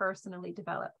resources you personally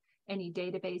develop, any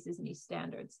databases, any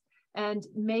standards, and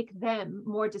make them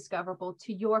more discoverable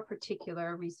to your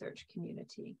particular research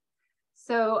community.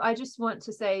 So I just want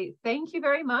to say thank you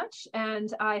very much.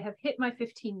 And I have hit my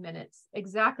 15 minutes,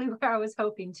 exactly where I was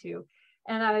hoping to.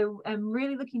 And I am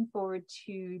really looking forward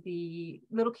to the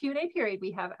little Q&A period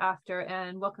we have after,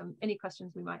 and welcome any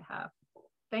questions we might have.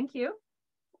 Thank you.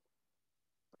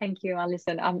 Thank you,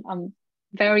 Alison. I'm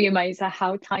very amazed at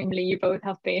how timely you both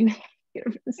have been.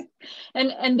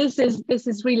 And this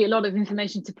is really a lot of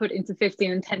information to put into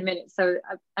 15 and 10 minutes. So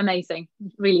amazing.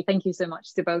 Really, thank you so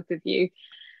much to both of you.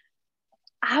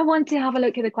 I want to have a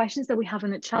look at the questions that we have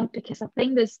in the chat, because I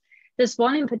think there's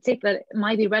one in particular that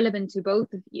might be relevant to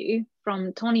both of you,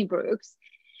 from Tony Brooks.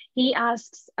 He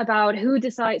asks about who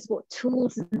decides what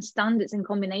tools and standards and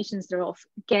combinations thereof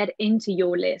get into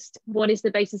your list. What is the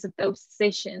basis of those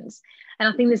decisions? And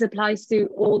I think this applies to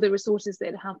all the resources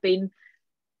that have been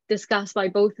discussed by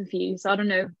both of you. So I don't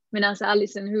know, Manasa,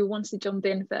 Alison, who wants to jump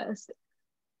in first?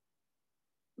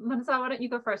 Manasa, why don't you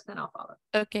go first, then I'll follow.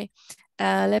 Okay,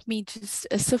 let me just,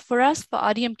 so for us, for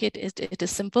RDM Kit, it is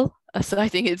simple. So I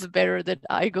think it's better that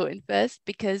I go in first,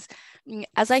 because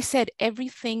as I said,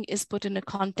 everything is put in a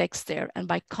context there. And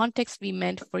by context, we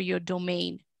meant for your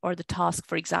domain or the task.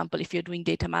 For example, if you're doing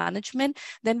data management,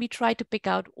 then we try to pick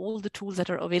out all the tools that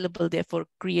are available there for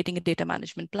creating a data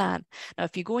management plan. Now,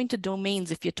 if you go into domains,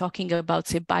 if you're talking about,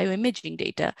 say, bioimaging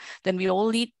data, then we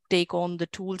only take on the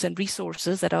tools and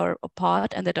resources that are a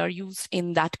part and that are used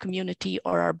in that community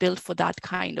or are built for that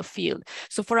kind of field.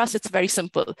 So for us, it's very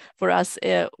simple. For us,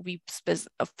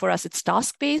 it's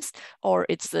task-based, or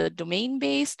it's the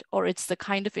domain-based, or it's the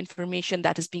kind of information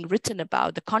that is being written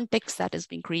about, the context that is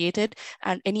being created,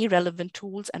 and any relevant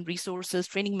tools and resources,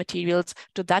 training materials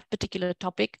to that particular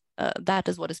topic. That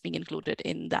is what is being included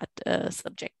in that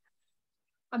subject.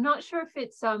 I'm not sure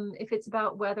if it's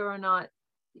about whether or not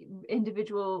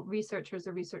individual researchers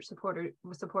or research support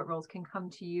roles can come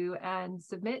to you and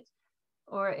submit,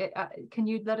 or can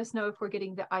you let us know if we're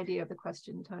getting the idea of the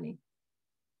question, Tony?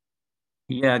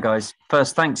 Yeah, guys.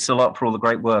 First, thanks a lot for all the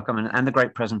great work. I mean, and the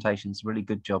great presentations. Really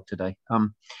good job today.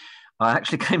 I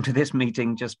actually came to this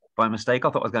meeting just by mistake. I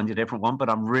thought I was going to a different one, but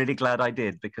I'm really glad I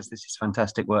did, because this is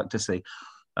fantastic work to see.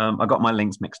 I got my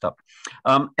links mixed up.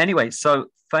 Anyway, so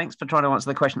thanks for trying to answer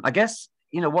the question. I guess,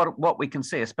 you know, what we can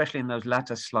see, especially in those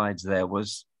latter slides there,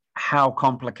 was how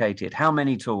complicated, how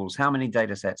many tools, how many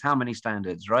data sets, how many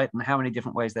standards, right? And how many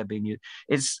different ways they're being used.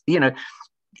 It's, you know,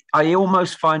 I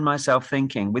almost find myself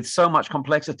thinking, with so much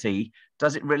complexity,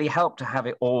 does it really help to have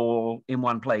it all in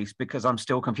one place? Because I'm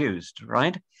still confused,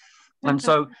 right? And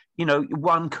so, you know,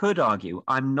 one could argue,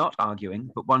 I'm not arguing,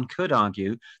 but one could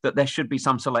argue that there should be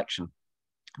some selection.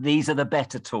 These are the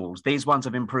better tools. These ones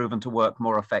have been proven to work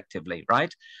more effectively,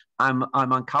 right? I'm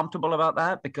uncomfortable about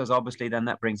that, because obviously then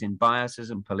that brings in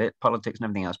biases and politics and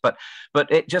everything else. But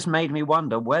it just made me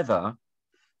wonder whether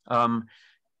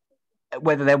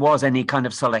there was any kind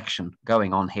of selection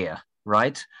going on here,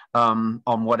 right? On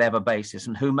whatever basis,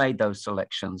 and who made those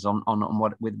selections on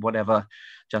what, with whatever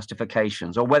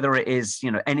justifications, or whether it is,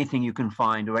 you know, anything you can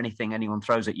find or anything anyone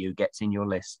throws at you gets in your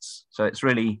lists. So it's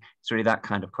really that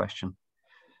kind of question.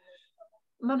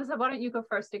 Manasa, why don't you go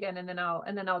first again, and then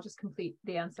I'll just complete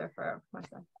the answer for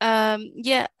myself.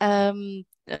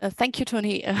 Thank you,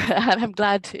 Tony. I'm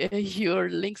glad your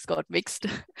links got mixed.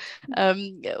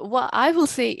 What I will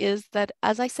say is that,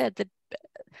 as I said, that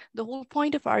the whole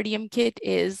point of RDM Kit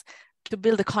is to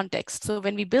build a context. So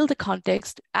when we build a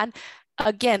context, and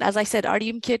again, as I said,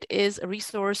 RDM Kit is a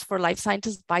resource for life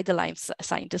scientists by the life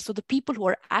scientists. So the people who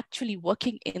are actually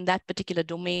working in that particular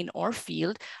domain or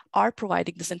field are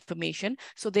providing this information,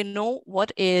 so they know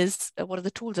what are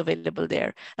the tools available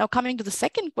there. Now, coming to the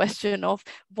second question of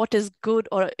what is good,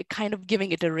 or kind of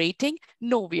giving it a rating,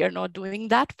 no, we are not doing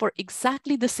that, for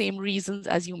exactly the same reasons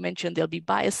as you mentioned. There'll be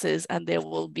biases, and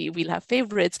we'll have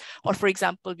favorites, or for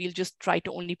example, we'll just try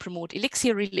to only promote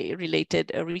Elixir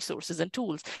related resources and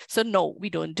tools. So no, we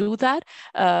don't do that.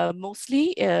 Most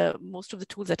of the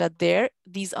tools that are there,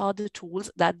 these are the tools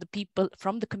that the people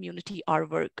from the community are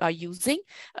using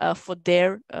for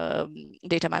their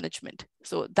data management.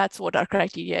 So that's what our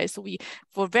criteria is. So we,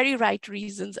 for very right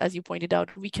reasons, as you pointed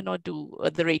out, we cannot do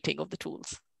the rating of the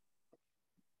tools.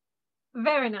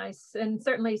 Very nice. And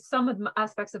certainly some of the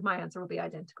aspects of my answer will be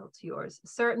identical to yours.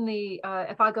 Certainly,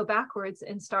 if I go backwards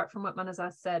and start from what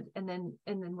Manasa said, and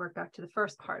then work back to the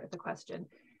first part of the question,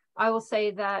 I will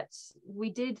say that we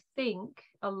did think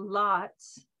a lot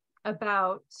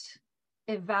about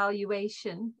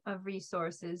evaluation of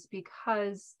resources,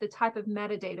 because the type of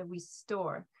metadata we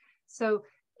store. So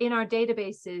in our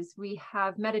databases, we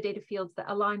have metadata fields that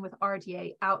align with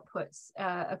RDA outputs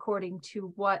according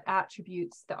to what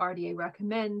attributes the RDA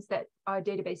recommends that our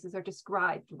databases are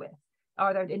described with.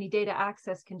 Are there any data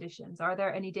access conditions? Are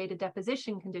there any data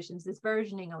deposition conditions? Is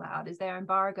versioning allowed? Is there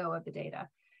embargo of the data?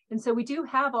 And so we do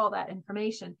have all that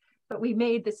information, but we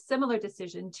made the similar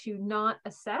decision to not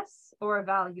assess or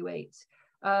evaluate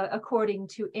according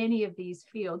to any of these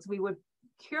fields. We would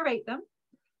curate them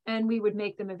and we would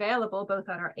make them available both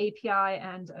on our API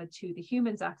and to the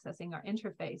humans accessing our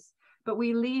interface. But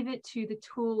we leave it to the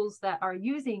tools that are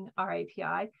using our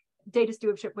API. Data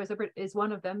Stewardship Wizard is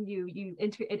one of them.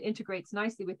 It integrates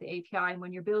nicely with the API, and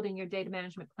when you're building your data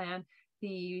management plan,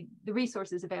 the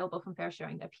resources available from fair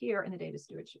sharing appear in the Data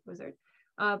Stewardship Wizard.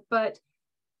 But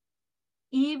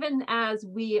even as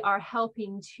we are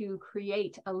helping to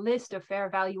create a list of fair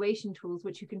evaluation tools,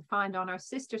 which you can find on our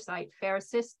sister site,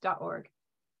 fairassist.org,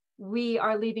 we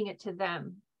are leaving it to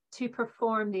them to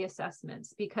perform the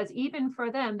assessments, because even for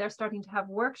them, they're starting to have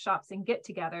workshops and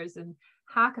get-togethers and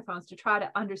hackathons to try to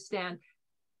understand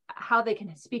how they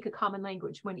can speak a common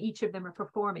language when each of them are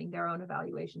performing their own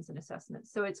evaluations and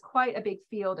assessments. So it's quite a big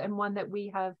field, and one that we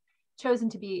have chosen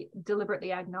to be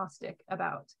deliberately agnostic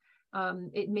about.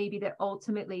 It may be that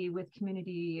ultimately with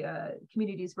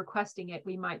communities requesting it,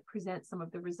 we might present some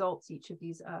of the results each of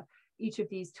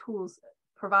these tools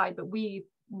provide, but we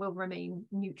will remain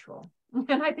neutral.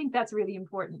 And I think that's really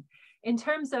important. In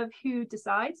terms of who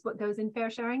decides what goes in fair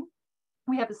sharing,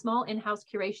 we have a small in-house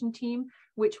curation team,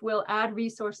 which will add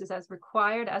resources as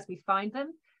required as we find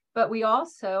them. But we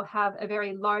also have a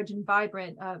very large and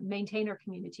vibrant maintainer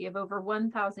community of over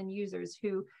 1,000 users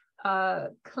who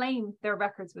claim their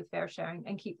records with fair sharing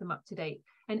and keep them up to date.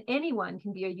 And anyone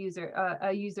can be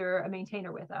a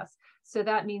maintainer with us. So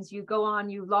that means you go on,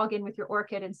 you log in with your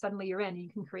ORCID, and suddenly you're in and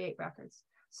you can create records.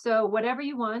 So whatever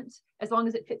you want, as long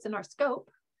as it fits in our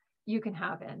scope, you can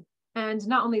have in. And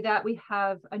not only that, we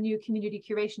have a new community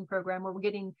curation program where we're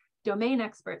getting domain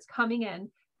experts coming in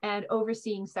and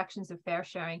overseeing sections of fair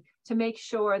sharing to make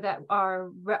sure that our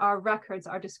records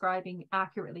are describing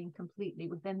accurately and completely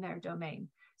within their domain.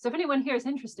 So if anyone here is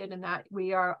interested in that,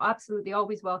 we are absolutely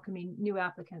always welcoming new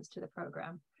applicants to the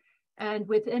program. And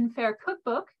within Fair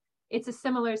Cookbook, it's a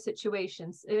similar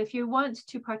situation. If you want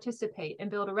to participate and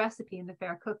build a recipe in the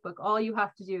Fair Cookbook, all you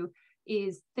have to do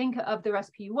is think of the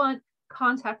recipe you want,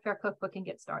 contact Fair Cookbook, and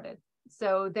get started.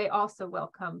 So they also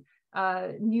welcome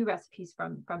new recipes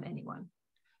from anyone.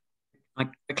 I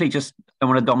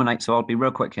want to dominate, so I'll be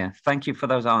real quick here. Thank you for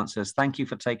those answers. Thank you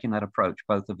for taking that approach,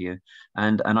 both of you.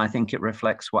 And I think it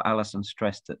reflects what Alison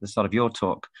stressed at the start of your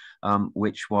talk,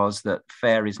 which was that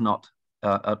fair is not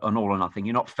an all or nothing.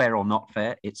 You're not fair or not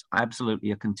fair. It's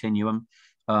absolutely a continuum.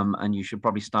 And you should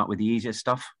probably start with the easiest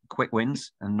stuff, quick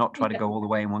wins, and not try to go all the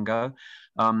way in one go.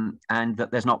 And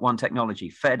that there's not one technology.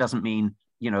 Fair doesn't mean,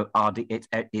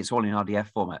 it's all in RDF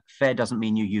format. Fair doesn't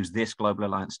mean you use this Global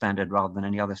Alliance standard rather than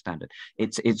any other standard.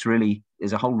 It's really,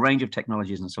 there's a whole range of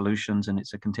technologies and solutions, and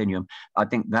it's a continuum. I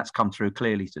think that's come through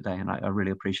clearly today, and I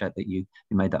really appreciate that you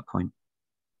made that point.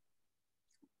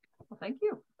 Well, thank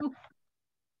you.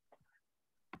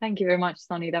 Thank you very much,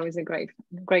 Sonny. That was a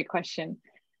great question.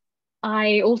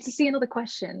 I also see another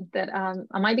question that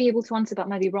I might be able to answer, but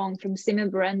might be wrong, from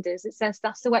Simon Berendez. It says,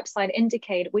 does the website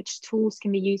indicate which tools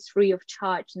can be used free of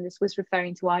charge? And this was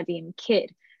referring to RDM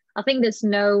Kit. I think there's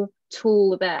no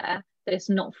tool there that is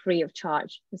not free of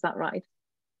charge. Is that right?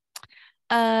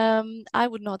 I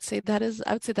would not say that is,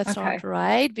 I would say that's not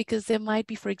right, because there might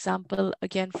be, for example,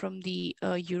 again, from the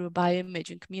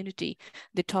Eurobioimaging community,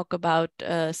 they talk about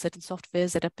certain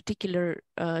softwares that are particular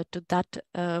to that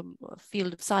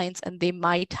field of science, and they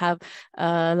might have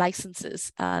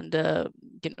licenses, and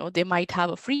they might have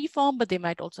a free form, but they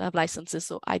might also have licenses.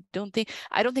 So I don't think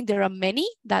there are many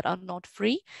that are not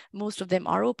free. Most of them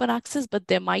are open access, but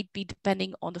there might be,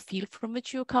 depending on the field from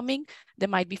which you're coming, there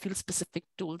might be field specific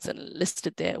tools and lists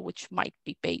there which might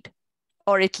be paid,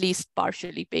 or at least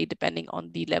partially paid, depending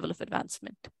on the level of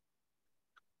advancement.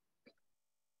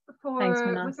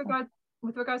 Thanks,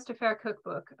 with regards to Fair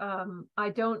Cookbook, I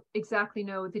don't exactly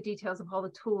know the details of all the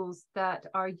tools that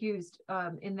are used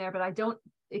in there, but I don't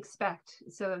expect,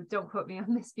 so don't quote me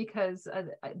on this, because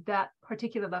that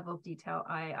particular level of detail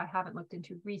I haven't looked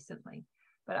into recently.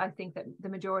 But I think that the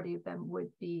majority of them would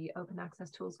be open access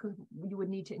tools, because you would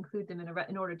need to include them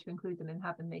in order to include them and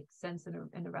have them make sense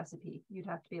in a recipe. You'd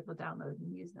have to be able to download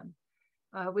and use them.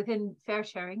 Within fair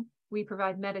sharing, we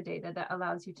provide metadata that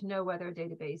allows you to know whether a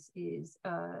database is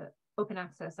open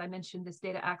access. I mentioned this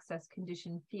data access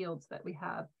condition fields that we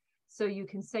have. So you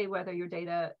can say whether your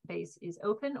database is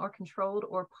open or controlled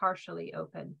or partially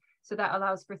open. So that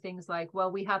allows for things like,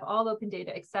 well, we have all open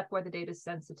data except where the data is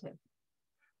sensitive.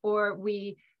 Or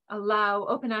we allow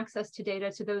open access to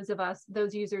data to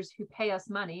those users who pay us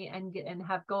money and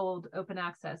have gold open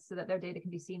access so that their data can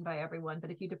be seen by everyone.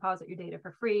 But if you deposit your data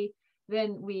for free,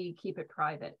 then we keep it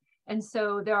private. And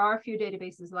so there are a few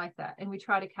databases like that, and we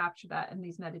try to capture that in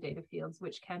these metadata fields,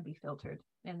 which can be filtered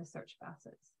in the search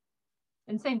facets.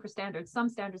 And same for standards. Some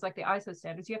standards, like the ISO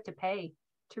standards, you have to pay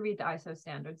to read the ISO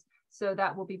standards. So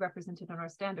that will be represented on our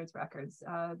standards records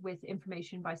with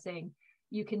information by saying,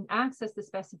 you can access the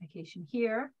specification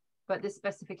here, but this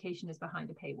specification is behind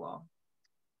a paywall.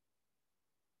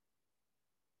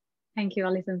 Thank you,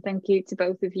 Alison. Thank you to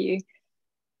both of you. I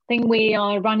think we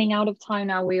are running out of time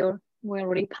now. We're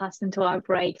already passed into our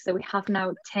break, so we have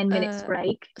now 10 minutes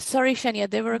break. Sorry, Shania,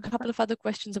 there were a couple of other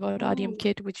questions about RDM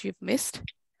Kit which you've missed.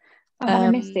 Oh, have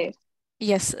I missed it?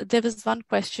 Yes, there was one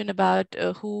question about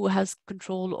who has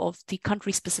control of the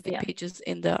country-specific pages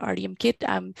in the RDM kit,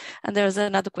 and there's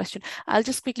another question. I'll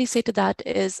just quickly say to that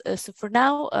is, so for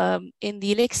now, in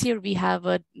the Elixir, we have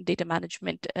a data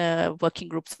management working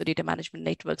groups, the data management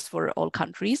networks for all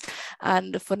countries.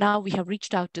 And for now, we have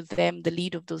reached out to them, the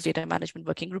lead of those data management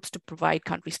working groups, to provide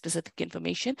country-specific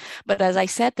information. But as I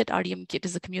said, that RDM kit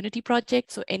is a community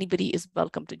project, so anybody is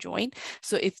welcome to join.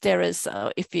 So if there is,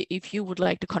 if you would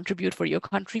like to contribute for your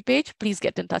country page, please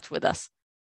get in touch with us.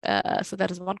 So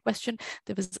that is one question.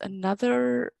 There was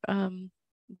another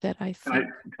that I think.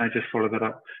 Can I just follow that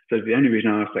up? So the only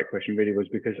reason I asked that question really was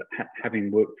because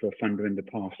having worked for a funder in the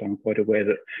past, I'm quite aware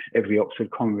that every Oxford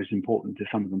comma is important to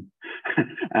some of them.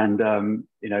 And,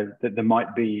 you know, that there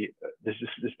might be, there's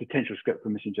potential scope for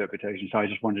misinterpretation. So I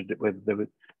just wondered whether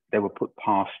they were put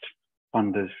past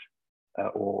funders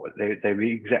or they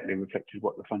exactly reflected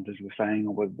what the funders were saying,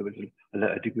 or whether there was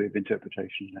a degree of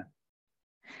interpretation there.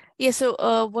 Yeah, so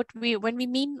when we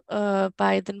mean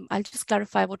by the, I'll just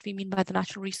clarify what we mean by the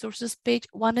natural resources page.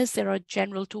 One is there are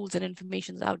general tools and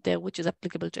information out there which is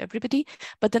applicable to everybody,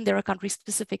 but then there are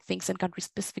country-specific things and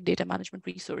country-specific data management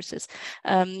resources.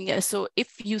 So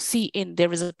if you see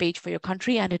there is a page for your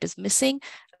country and it is missing,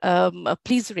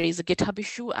 please raise a GitHub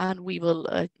issue, and we will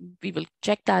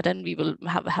check that, and we will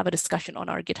have a discussion on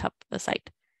our GitHub site.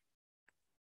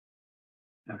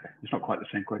 Okay, it's not quite the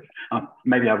same question.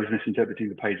 Maybe I was misinterpreting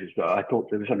the pages, but I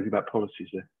thought there was something about policies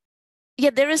there.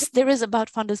 Yeah, there is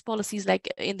about funders policies, like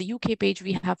in the UK page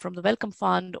we have from the Welcome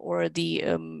Fund or the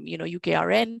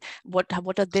UKRN. What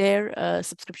are their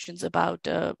subscriptions about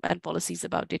and policies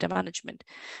about data management?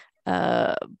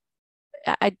 I'm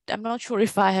not sure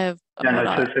if I have.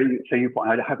 No, so you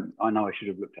I haven't. I know I should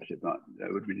have looked at it, but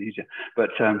that would have been easier. But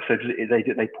so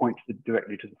they point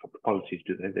directly to the policies,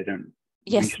 do they? They don't.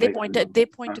 Yes, they point to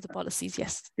the policies.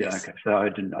 Yes. Yeah. Yes. Okay. So I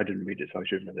didn't read it, so I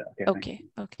should have read it. Okay.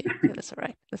 Okay. Yeah, that's all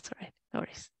right. That's all right. No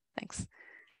worries. Thanks.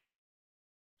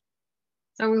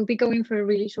 So we'll be going for a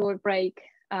really short break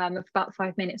of about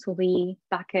 5 minutes. We'll be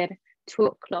back at 2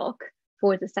 o'clock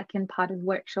for the second part of the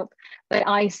workshop. But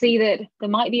I see that there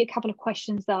might be a couple of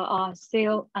questions that are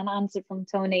still unanswered from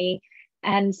Tony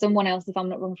and someone else, if I'm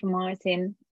not wrong, from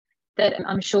Martin, that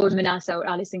I'm sure Manasa or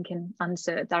Alison can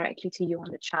answer directly to you on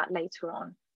the chat later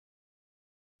on.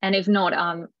 And if not,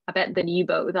 I bet that you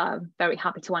both are very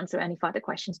happy to answer any further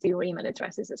questions to your email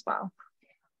addresses as well.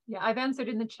 Yeah, I've answered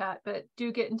in the chat, but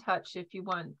do get in touch if you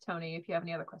want, Tony, if you have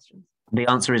any other questions. The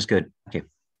answer is good. Thank you.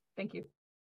 Thank you.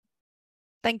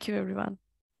 Thank you, everyone.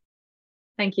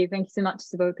 Thank you. Thank you so much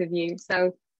to both of you.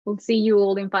 So we'll see you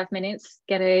all in 5 minutes.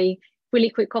 Get a really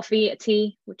quick coffee, a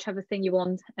tea, whichever thing you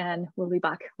want, and we'll be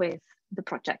back with the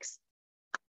projects.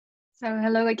 So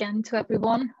hello again to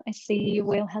everyone. I see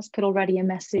Will has put already a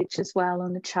message as well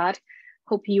on the chat.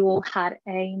 Hope you all had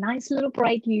a nice little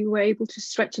break. You were able to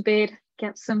stretch a bit,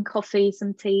 get some coffee,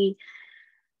 some tea,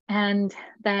 and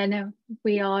then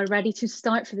we are ready to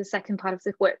start for the second part of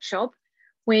the workshop.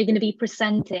 We're going to be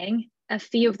presenting a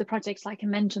few of the projects, like I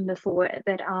mentioned before,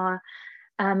 that are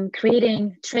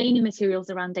creating training materials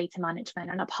around data management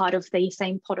and are part of the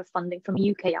same pot of funding from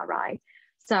UKRI.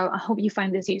 So I hope you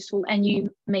find this useful and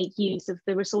you make use of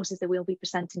the resources that we'll be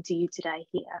presenting to you today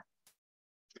here.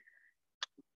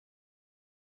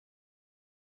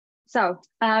 So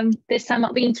this time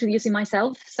I'll be introducing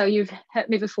myself. So you've heard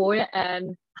me before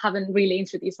and haven't really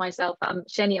introduced myself. I'm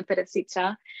Shania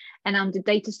Perez-Sitra, and I'm the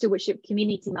Data Stewardship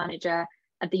Community Manager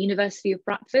at the University of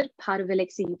Bradford, part of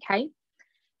Elixir UK.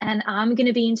 And I'm going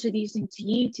to be introducing to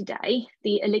you today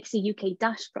the Elixir UK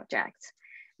Dash project.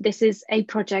 This is a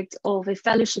project of a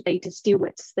fellowship data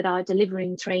stewards that are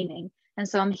delivering training. And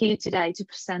so I'm here today to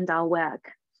present our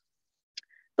work.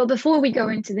 But before we go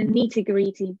into the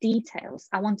nitty-gritty details,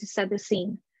 I want to set the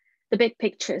scene, the big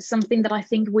picture, something that I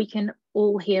think we can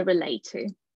all here relate to.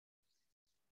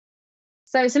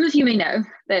 So some of you may know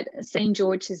that St.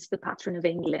 George is the patron of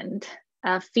England.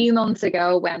 A few months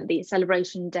ago, when the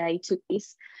celebration day took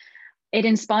place, it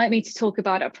inspired me to talk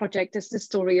about our project as the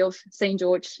story of St.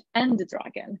 George and the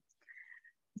dragon.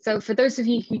 So for those of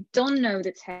you who don't know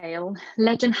the tale,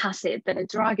 legend has it that a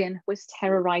dragon was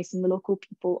terrorizing the local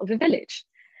people of a village.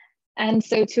 And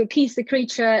so to appease the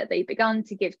creature, they began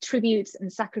to give tributes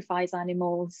and sacrifice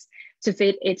animals to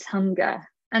feed its hunger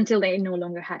until they no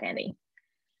longer had any.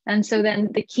 And so then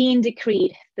the king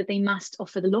decreed that they must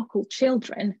offer the local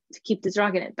children to keep the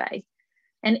dragon at bay.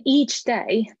 And each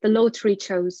day the lottery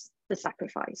chose the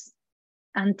sacrifice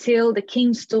until the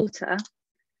king's daughter,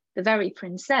 the very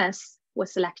princess,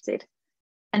 was selected.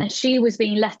 And as she was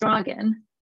being left dragon,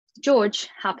 George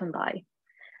happened by.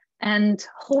 And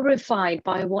horrified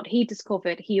by what he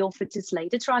discovered, he offered to slay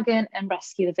the dragon and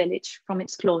rescue the village from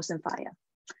its claws and fire.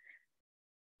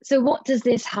 So what does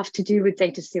this have to do with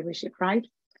data stewardship, right?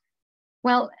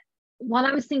 Well, while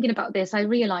I was thinking about this, I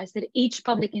realized that each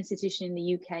public institution in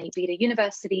the UK, be it a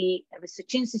university, a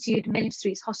research institute,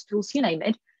 ministries, hospitals, you name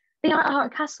it, they are our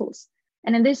castles.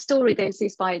 And in this story, there's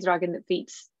this fire dragon that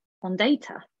feeds on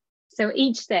data. So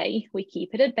each day we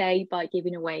keep it at bay by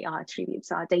giving away our attributes,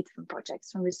 our data from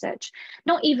projects, from research,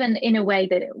 not even in a way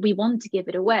that we want to give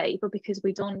it away, but because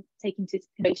we don't take into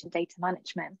consideration data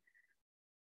management.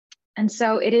 And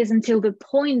so it is until the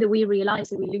point that we realize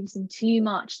that we're losing too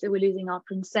much, that we're losing our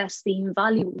princess, the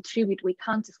invaluable tribute we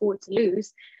can't afford to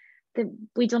lose, that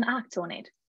we don't act on it.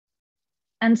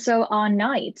 And so our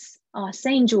knights, our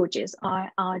St. Georges,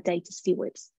 are our data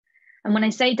stewards. And when I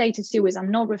say data stewards, I'm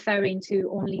not referring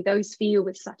to only those few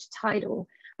with such a title,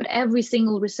 but every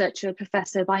single researcher,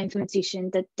 professor,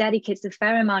 bioinformatician that dedicates a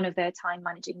fair amount of their time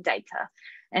managing data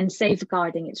and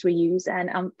safeguarding its reuse.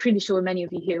 And I'm pretty sure many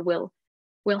of you here will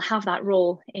have that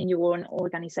role in your own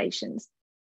organizations.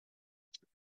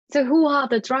 So who are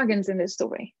the dragons in this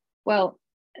story? Well,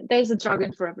 there's a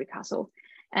dragon for every castle.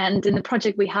 And in the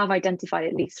project, we have identified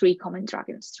at least 3 common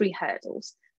dragons, 3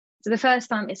 hurdles. So the first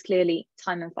time is clearly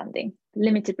time and funding,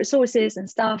 limited resources and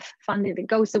staff, funding that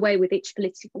goes away with each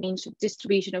political range of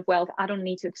distribution of wealth. I don't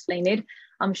need to explain it.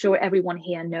 I'm sure everyone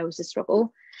here knows the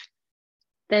struggle.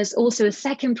 There's also a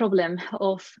second problem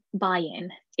of buy-in.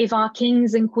 If our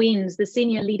kings and queens, the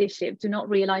senior leadership, do not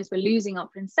realize we're losing our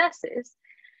princesses,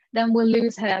 then we'll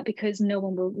lose her because no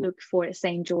one will look for a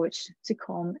St. George to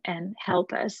come and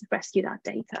help us rescue that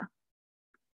data.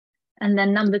 And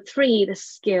then number 3, the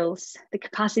skills, the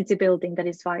capacity building that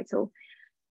is vital.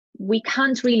 We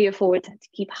can't really afford to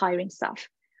keep hiring staff,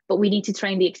 but we need to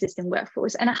train the existing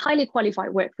workforce and a highly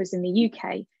qualified workforce in the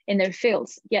UK in their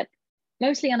fields, yet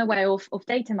mostly unaware of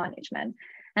data management.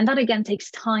 And that again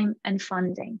takes time and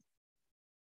funding.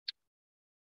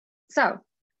 So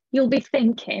you'll be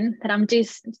thinking that I'm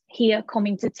just here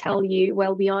coming to tell you,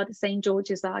 well, we are the St.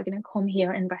 Georges that are going to come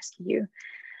here and rescue you,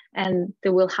 and they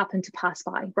will happen to pass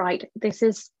by, right? This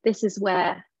is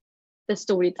where the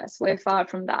story does. We're far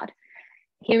from that.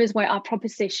 Here is where our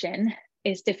proposition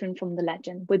is different from the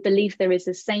legend. We believe there is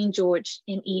a St. George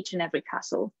in each and every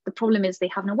castle. The problem is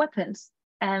they have no weapons.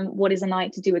 And what is a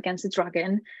knight to do against a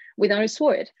dragon without a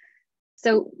sword?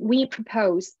 So we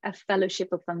propose a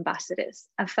fellowship of ambassadors,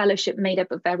 a fellowship made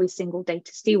up of every single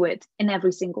data steward in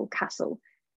every single castle,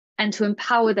 and to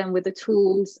empower them with the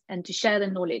tools and to share the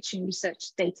knowledge and research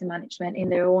data management in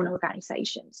their own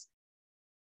organizations.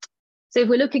 So if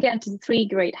we look again to the 3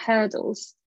 great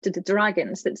hurdles, to the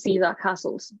dragons that seize our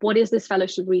castles, what is this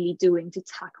fellowship really doing to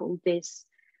tackle this?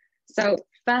 So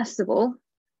first of all,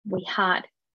 we had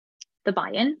the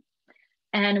buy-in.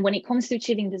 And when it comes to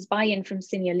achieving this buy-in from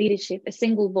senior leadership, a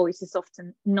single voice is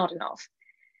often not enough.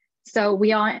 So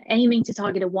we are aiming to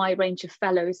target a wide range of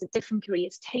fellows at different career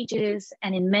stages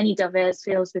and in many diverse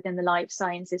fields within the life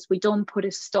sciences. We don't put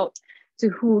a stop to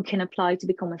who can apply to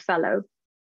become a fellow.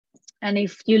 And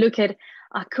if you look at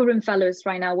our current fellows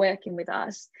right now working with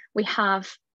us, we have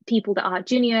people that are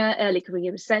junior, early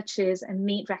career researchers and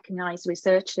recognized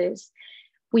researchers.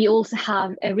 We also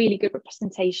have a really good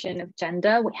representation of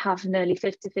gender. We have nearly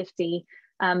 50-50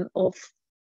 of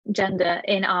gender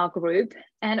in our group.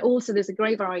 And also there's a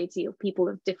great variety of people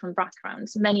of different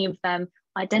backgrounds. Many of them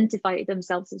identify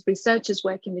themselves as researchers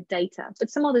working with data, but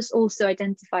some others also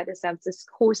identify themselves as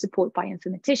core support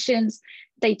bioinformaticians,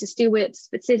 data stewards,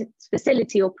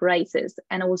 facility operators,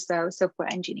 and also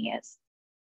software engineers.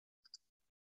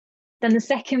 Then the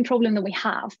second problem that we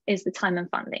have is the time and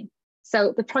funding.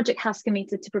 So the project has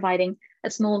committed to providing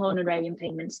a small honorarium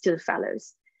payments to the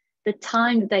fellows. The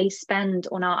time that they spend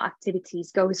on our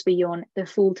activities goes beyond their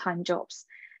full-time jobs.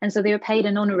 And so they are paid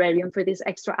an honorarium for these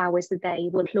extra hours that they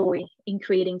will employ in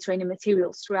creating training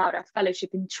materials throughout our fellowship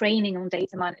and training on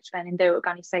data management in their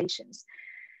organizations.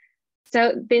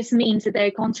 So this means that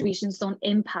their contributions don't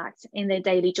impact in their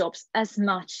daily jobs as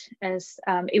much as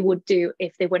it would do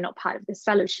if they were not part of this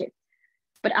fellowship.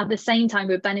 But at the same time,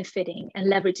 we're benefiting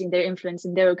and leveraging their influence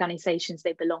in their organizations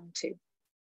they belong to.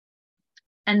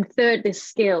 And third, the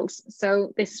skills.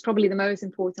 So this is probably the most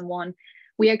important one.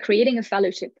 We are creating a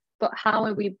fellowship, but how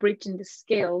are we bridging the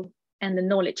skill and the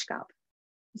knowledge gap?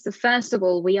 So first of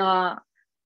all, we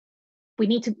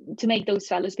need to make those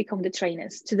fellows become the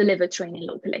trainers to deliver training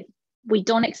locally. We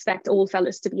don't expect all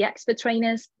fellows to be expert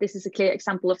trainers. This is a clear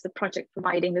example of the project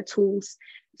providing the tools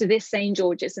to this St.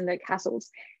 George's and their castles.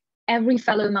 Every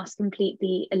fellow must complete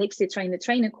the Elixir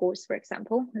Trainer course, for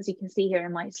example, as you can see here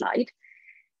in my slide.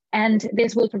 And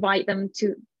this will provide them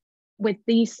with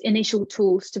these initial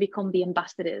tools to become the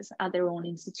ambassadors at their own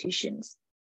institutions.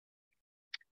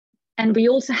 And we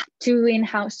also have 2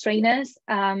 in-house trainers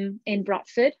in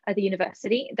Bradford at the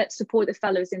university that support the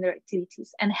fellows in their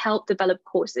activities and help develop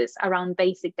courses around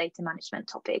basic data management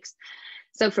topics.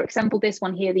 So for example, this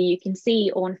one here that you can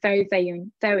see on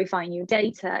verifying your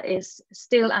data is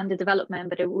still under development,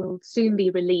 but it will soon be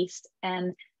released.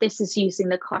 And this is using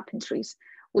the carpentries,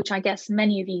 which I guess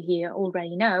many of you here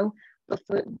already know. But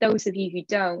for those of you who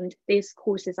don't, these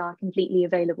courses are completely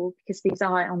available because these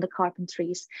are on the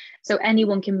carpentries. So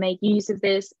anyone can make use of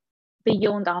this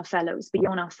beyond our fellows,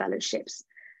 beyond our fellowships.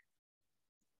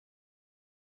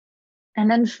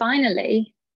 And then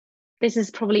finally, this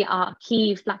is probably our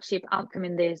key flagship outcome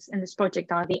in this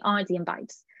project, are the RDM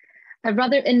bites. A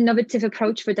rather innovative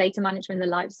approach for data management in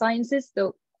the life sciences,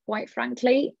 though quite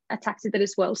frankly, a tactic that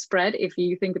is well spread. If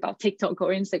you think about TikTok or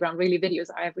Instagram, really videos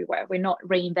are everywhere. We're not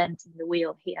reinventing the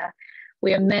wheel here.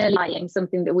 We are merely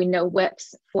something that we know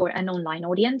works for an online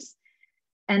audience.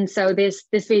 And so these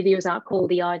videos are called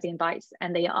the RDM bites,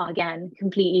 and they are, again,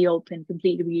 completely open,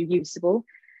 completely reusable,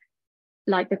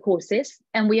 like the courses.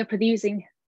 And we are producing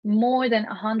more than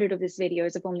 100 of these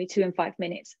videos of only 2 and 5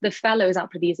 minutes. The fellows are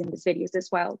producing these videos as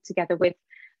well, together with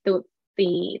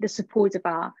the support of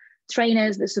our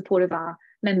trainers, the support of our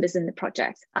members in the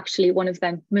project. Actually, one of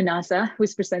them, Munasa,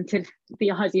 who's presented the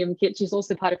RDM kit, she's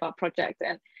also part of our project,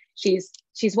 and she's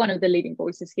one of the leading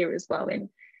voices here as well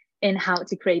in how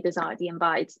to create this RDM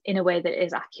bites in a way that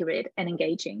is accurate and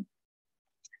engaging.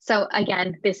 So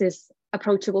again, this is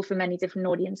approachable for many different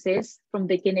audiences, from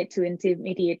beginner to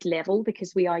intermediate level,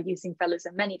 because we are using fellows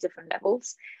at many different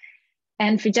levels.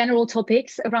 And for general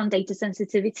topics around data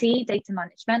sensitivity, data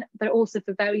management, but also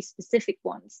for very specific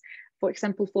ones, for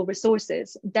example, for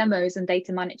resources, demos, and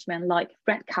data management like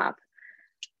RedCap.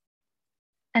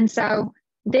 And so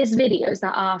these videos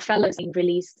that our fellows being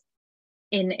released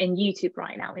in YouTube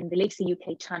right now, in the Elixir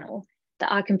UK channel,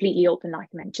 that are completely open, like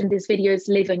I mentioned. These videos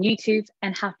live on YouTube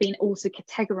and have been also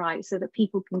categorized so that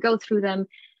people can go through them.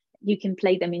 You can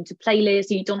play them into playlists.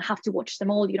 You don't have to watch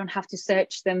them all. You don't have to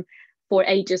search them for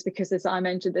ages, because as I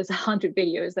mentioned, there's 100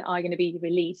 videos that are going to be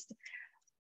released.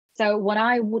 So what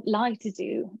I would like to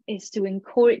do is to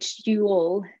encourage you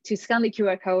all to scan the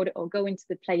QR code or go into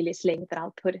the playlist link that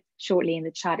I'll put shortly in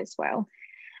the chat as well,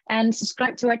 and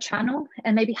subscribe to our channel,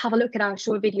 and maybe have a look at our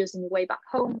short videos on your way back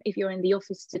home if you're in the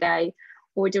office today,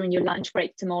 or during your lunch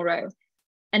break tomorrow.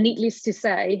 And needless to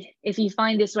say, if you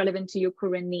find this relevant to your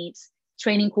current needs,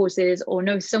 training courses, or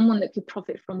know someone that could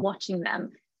profit from watching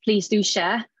them, please do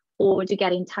share, or to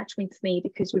get in touch with me,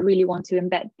 because we really want to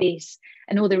embed this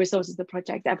and all the resources of the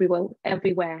project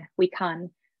everywhere we can.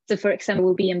 So for example,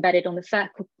 we'll be embedded on the Fair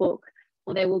Cookbook,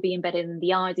 or they will be embedded in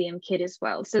the RDM kit as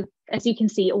well. So as you can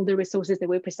see, all the resources that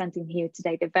we're presenting here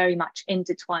today, they're very much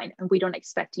intertwined, and we don't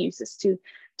expect users to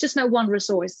just know one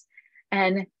resource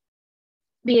and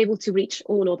be able to reach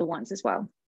all other ones as well.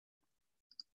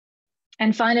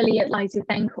 And finally, I'd like to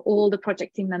thank all the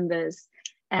project team members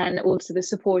and also the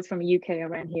support from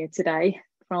UKRN here today,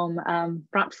 from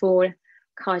Bradford,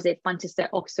 Cardiff, Manchester,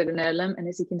 Oxford, and Earlham. And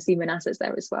as you can see, Manasseh's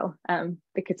there as well,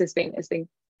 because it's been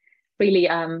really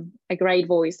a great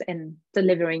voice in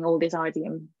delivering all these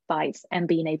RDM bites and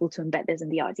being able to embed this in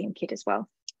the RDM kit as well.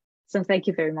 So thank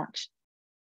you very much.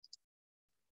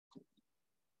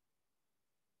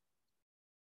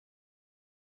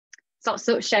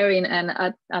 So sharing,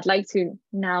 and I'd like to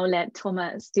now let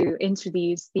Thomas to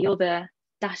introduce the other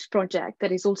Dash project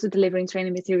that is also delivering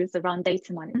training materials around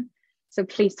data management. So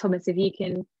please, Thomas, if you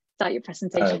can start your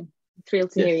presentation. Thrilled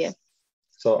to hear you.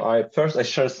 So I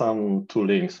share some 2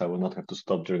 links. I will not have to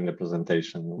stop during the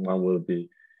presentation. One will be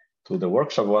to the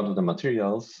workshop, one to the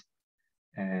materials,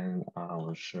 and I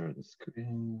will share the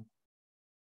screen.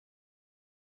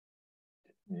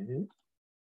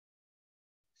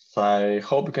 So I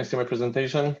hope you can see my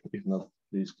presentation. If not,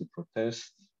 please do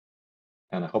protest.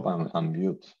 And I hope I'm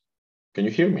unmute. Can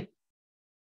you hear me?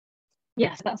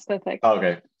 Yes, that's perfect.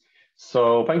 Okay.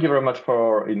 So thank you very much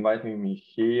for inviting me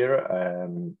here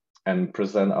and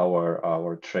present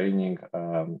our training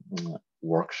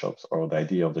workshops, or the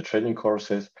idea of the training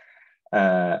courses.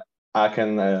 I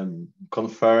can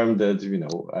confirm that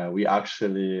we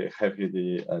actually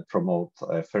heavily promote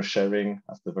fair sharing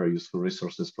as the very useful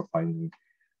resources for finding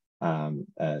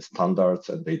standards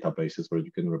and databases where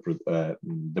you can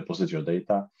deposit your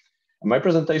data. And my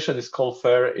presentation is called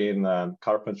FAIR in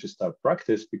carpentry style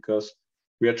practice because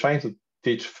we are trying to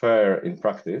teach FAIR in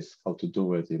practice, how to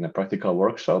do it in a practical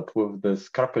workshop with this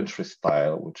carpentry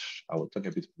style, which I will talk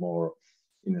a bit more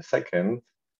in a second.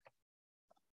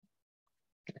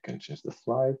 I can change the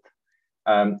slide.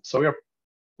 So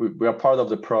we are part of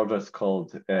the project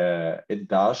called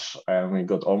Dash, and we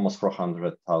got almost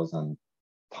 £400,000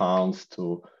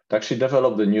 to actually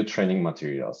develop the new training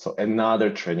materials. So another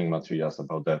training materials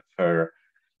about the FAIR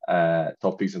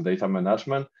topics and data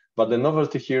management. But the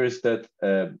novelty here is that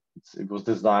it was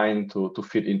designed to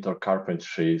fit into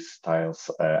carpentry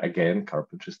styles, again,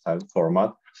 carpentry style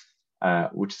format,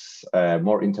 which is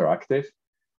more interactive.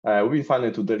 We've been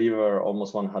finding to deliver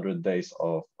almost 100 days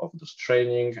of this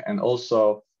training. And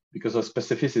also because of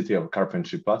specificity of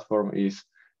carpentry platform is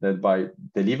that by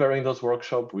delivering those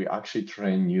workshops, we actually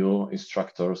train new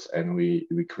instructors and we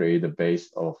create a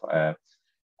base of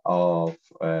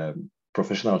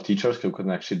professional teachers who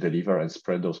can actually deliver and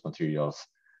spread those materials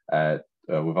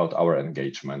without our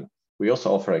engagement. We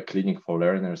also offer a clinic for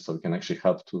learners so we can actually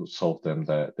help to solve them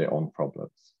their own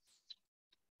problems.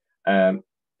 And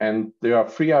there are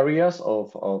 3 areas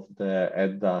of the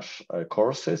EdDash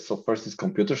courses. So first is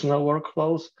computational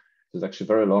workflows. It's actually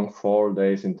very long, 4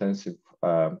 days intensive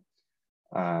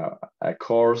a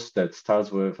course that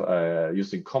starts with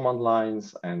using command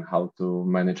lines and how to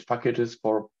manage packages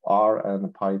for R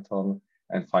and Python,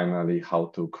 and finally how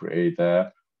to create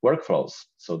workflows.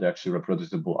 So they're actually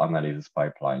reproducible analysis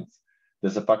pipelines.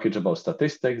 There's a package about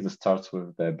statistics that starts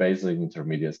with the basic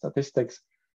intermediate statistics,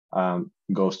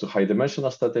 goes to high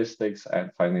dimensional statistics,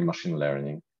 and finally machine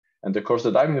learning. And the course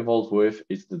that I'm involved with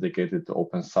is dedicated to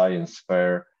open science,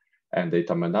 FAIR, and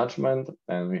data management.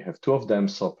 And we have 2 of them.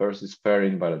 So first is FAIR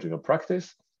in biological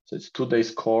practice. So it's 2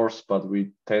 days course, but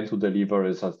we tend to deliver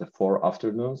it as the 4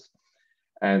 afternoons.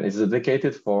 And it's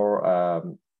dedicated for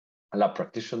lab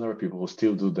practitioner, people who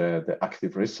still do the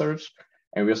active research.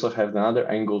 And we also have another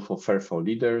angle for FAIR for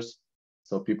leaders.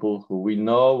 So people who we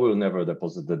know will never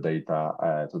deposit the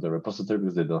data to the repository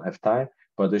because they don't have time,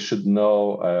 but they should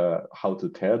know how to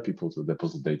tell people to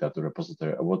deposit data to the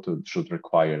repository and what should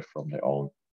require from their own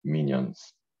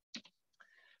minions.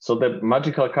 So the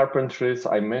magical carpentries,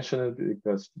 I mentioned it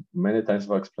because many times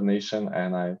of explanation,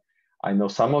 and I know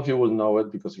some of you will know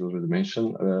it because you already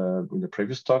mentioned in the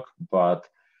previous talk, but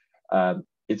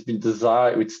it's been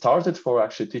designed, it started for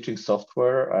actually teaching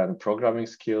software and programming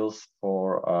skills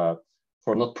for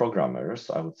not programmers,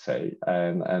 I would say.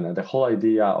 And the whole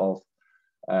idea of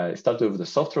it started with the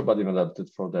software, but even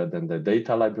adapted for then the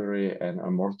data library and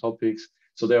more topics.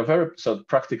 So they are very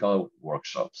practical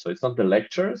workshops. So it's not the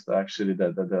lectures. Actually,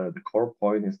 the core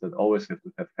point is that always have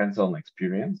to have hands-on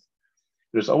experience.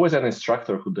 There's always an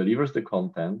instructor who delivers the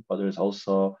content, but there's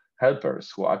also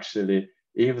helpers who actually,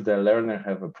 if the learner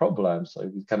have a problem, so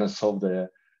if you cannot solve the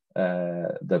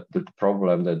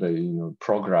problem that they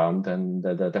program, then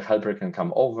the helper can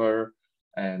come over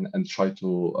and try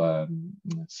to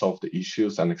solve the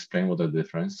issues and explain what the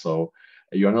difference. So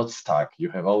you're not stuck. You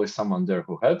have always someone there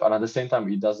who help, and at the same time,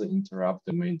 it doesn't interrupt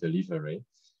the main delivery.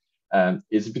 And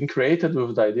it's been created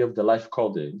with the idea of the live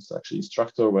coding. So actually,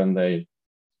 instructor when they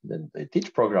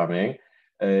teach programming,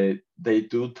 they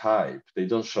do type. They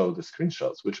don't show the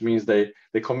screenshots, which means they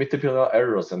commit typical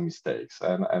errors and mistakes.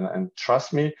 And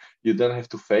trust me, you don't have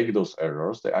to fake those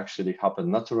errors. They actually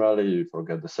happen naturally. You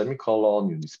forget the semicolon,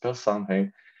 you misspell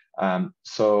something.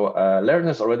 So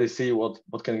learners already see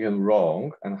what can go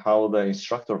wrong and how the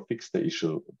instructor fixed the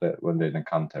issue when they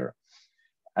encounter.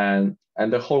 And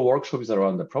the whole workshop is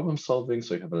around the problem solving.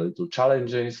 So you have a little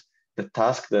challenges, the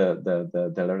task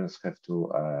the learners have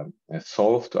to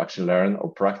solve to actually learn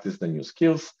or practice the new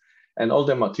skills. And all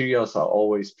the materials are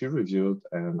always peer reviewed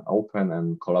and open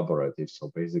and collaborative.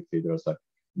 So basically there's a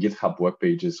GitHub web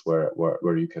pages where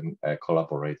you can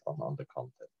collaborate on the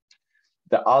content.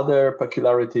 The other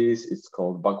peculiarities, it's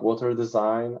called backwater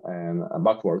design and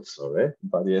backwards, sorry,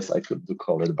 but yes, I could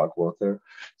call it backwater.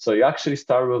 So you actually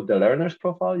start with the learner's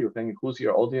profile, you think who's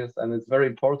your audience, and it's very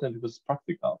important because it's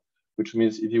practical, which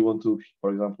means if you want to,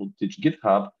 for example, teach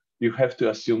GitHub, you have to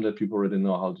assume that people already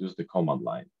know how to use the command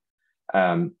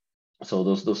line. So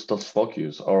those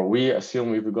focus, or we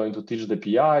assume if we're going to teach the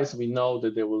PIs, we know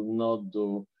that they will not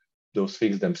do those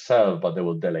things themselves, but they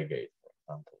will delegate,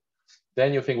 for example.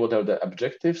 Then you think, what are the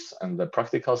objectives and the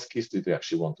practical skills that you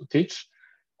actually want to teach?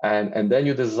 And then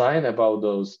you design about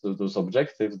those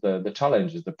objectives, the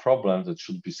challenges, the problems that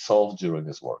should be solved during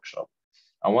this workshop.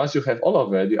 And once you have all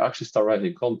of it, you actually start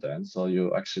writing content. So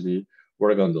you actually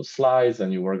work on those slides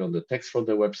and you work on the text for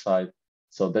the website.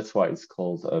 So that's why it's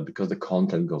called, because the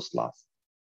content goes last.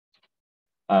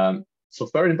 So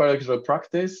fair in biological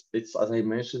practice, it's, as I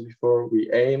mentioned before,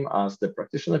 we aim as the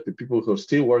practitioner, the people who are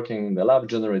still working in the lab,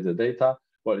 generate the data.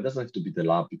 Well, it doesn't have to be the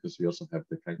lab because we also have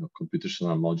the kind of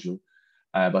computational module.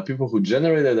 But people who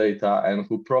generate the data and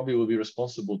who probably will be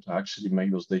responsible to actually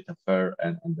make those data fair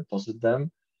and deposit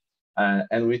them.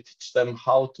 And we teach them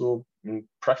how to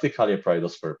practically apply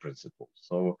those FAIR principles.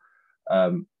 So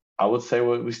I would say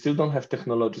we still don't have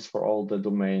technologies for all the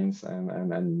domains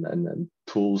and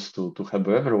tools to help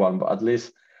everyone, but at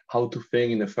least how to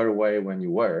think in a fair way when you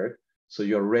work, so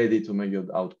you're ready to make your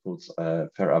outputs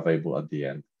fair available at the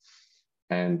end.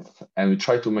 And we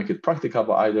try to make it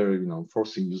practicable, either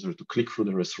forcing users to click through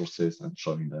the resources and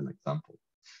showing them an example.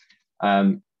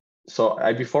 So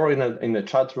before in the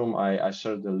chat room, I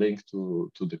shared the link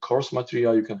to the course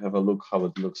material. You can have a look how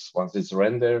it looks once it's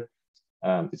rendered.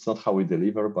 It's not how we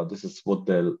deliver, but this is what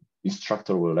the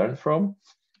instructor will learn from.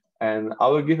 And I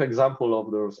will give example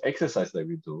of those exercises that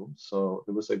we do. So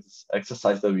there was this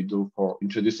exercise that we do for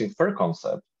introducing FAIR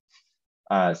concept.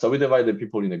 So we divide the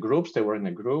people into groups. They were in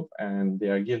a group and they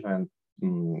are given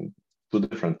 2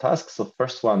 different tasks. So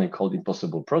first one is called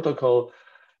Impossible Protocol.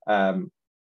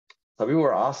 So we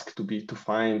were asked to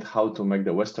find how to make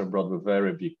the Western blot with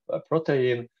very big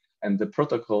protein. And the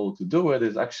protocol to do it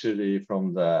is actually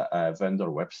from the vendor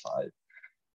website.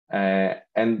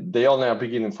 And they only are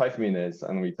beginning 5 minutes,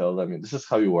 and we tell them, this is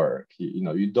how you work.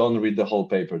 You don't read the whole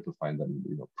paper to find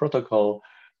the protocol.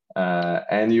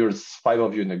 And you're 5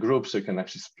 of you in a group, so you can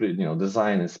actually split,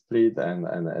 design and split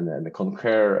and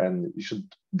concur, and you should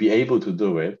be able to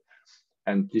do it.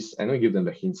 And we give them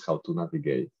the hints how to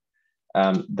navigate.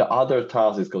 The other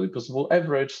task is called Impossible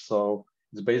Average. So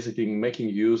it's basically making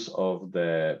use of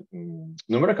the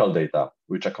numerical data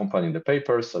which accompany the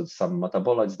paper. So some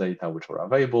metabolites data which were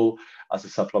available as a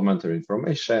supplementary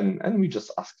information, and we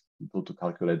just ask people to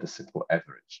calculate the simple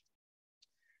average.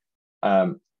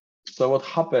 So what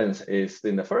happens is,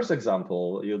 in the first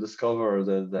example, you discover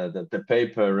that the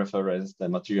paper referenced the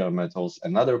material metals,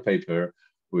 another paper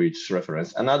which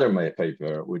referenced another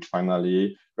paper, which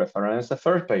finally referenced the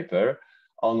third paper,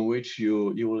 on which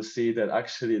you will see that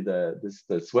actually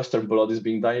this Western blot is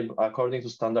being done according to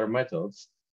standard methods.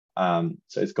 So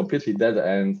it's completely dead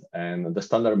end, and the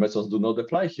standard methods do not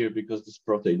apply here because this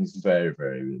protein is very,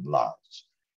 very large.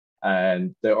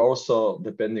 And they're also,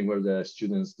 depending where the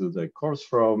students do the course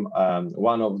from,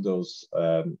 one of those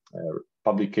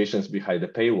publications behind the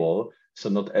paywall, so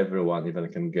not everyone even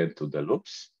can get to the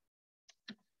loops.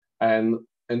 And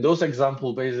those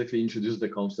examples basically introduce the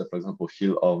concept, for example,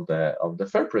 here of the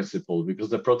FAIR principle,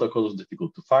 because the protocol was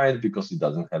difficult to find because it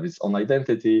doesn't have its own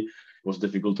identity. It was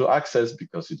difficult to access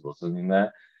because it wasn't in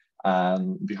the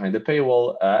behind the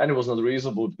paywall, and it was not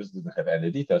reusable because it didn't have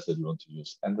any details that you want to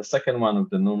use. And the second one of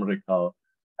the numerical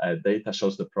data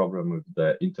shows the problem with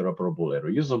the interoperable and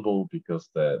reusable, because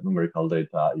the numerical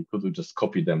data, you couldn't just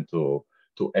copy them to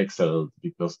Excel,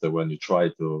 because when you try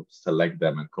to select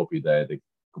them and copy that, they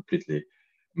completely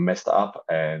messed up,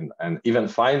 and even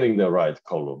finding the right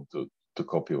column to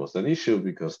copy was an issue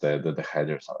because the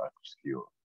headers are obscure.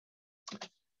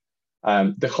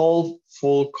 The whole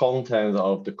full content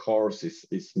of the course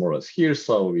is more or less here.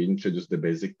 So we introduce the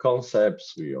basic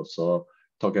concepts. We also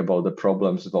talk about the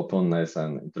problems with openness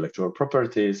and intellectual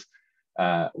properties.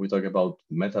 We talk about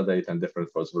metadata and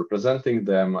different forms representing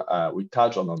them. We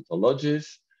touch on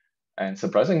ontologies, and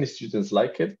surprisingly, students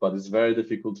like it, but it's very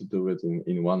difficult to do it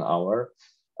in 1 hour.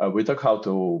 We talk how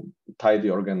to tightly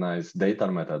organize data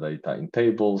and metadata in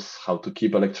tables, how to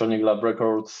keep electronic lab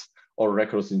records or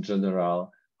records in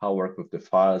general, how work with the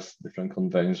files, different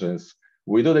conventions.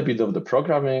 We do a bit of the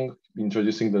programming,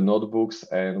 introducing the notebooks,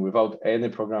 and without any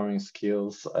programming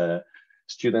skills,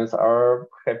 students are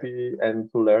happy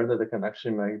and to learn that they can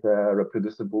actually make the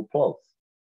reproducible plots.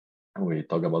 And we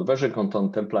talk about version control,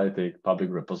 templating,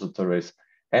 public repositories,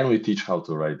 and we teach how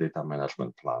to write data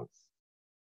management plans.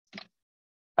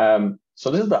 So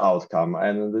this is the outcome,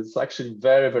 and it's actually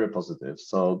very, very positive.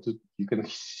 So you can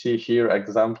see here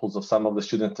examples of some of the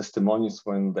student testimonies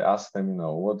when they ask them,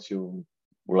 what you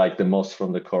like the most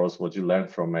from the course, what you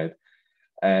learned from it.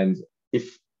 And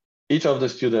if each of the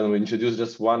students will introduce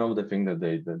just one of the things that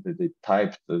they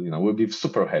typed, we'll be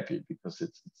super happy, because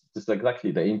it's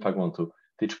exactly the impact we want to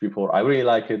teach people. I really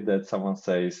like it that someone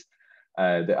says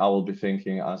that I will be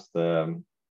thinking as the,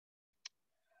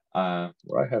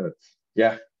 where I have it.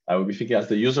 Yeah, I will be thinking as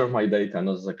the user of my data,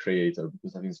 not as a creator,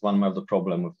 because I think it's one of the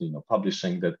problem with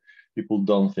publishing, that people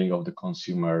don't think of the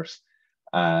consumers.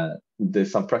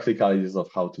 There's some practicalities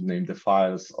of how to name the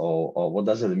files, or what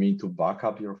does it mean to back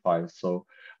up your files. So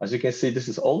as you can see, this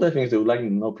is all the things they would like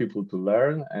people to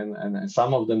learn, and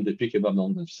some of them they pick it up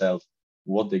on themselves,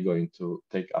 what they're going to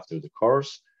take after the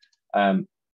course.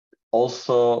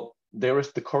 Also,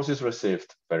 the course is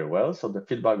received very well, so the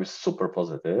feedback is super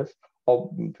positive.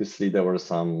 Obviously, there were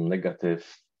some negative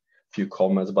few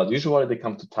comments, but usually they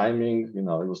come to timing. It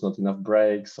was not enough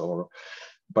breaks,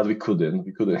 but we couldn't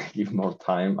give more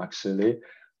time actually.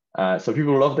 So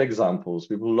people love the examples.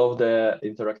 People love the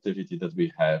interactivity that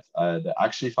we have. They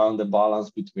actually found the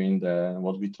balance between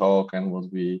what we talk and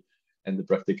the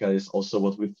practical is also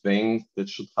what we think that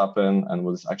should happen and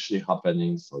what is actually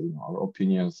happening. So our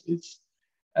opinions, it's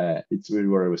really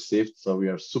well received. So we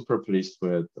are super pleased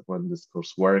with when this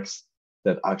course works,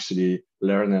 that actually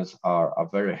learners are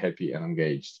very happy and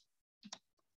engaged.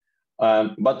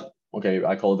 But okay,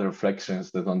 I call the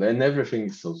reflections that and everything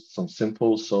is so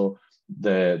simple. So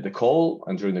the call,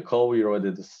 and during the call we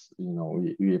already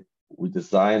we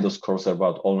designed those courses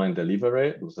about online delivery.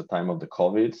 It was the time of the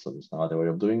COVID, so there's no other way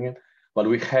of doing it. But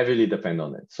we heavily depend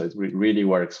on it. So it really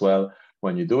works well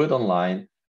when you do it online.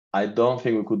 I don't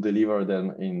think we could deliver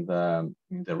them in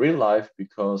the real life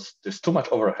because there's too much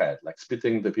overhead, like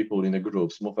splitting the people in the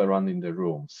groups, move around in the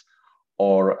rooms,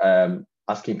 or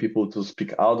asking people to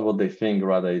speak out what they think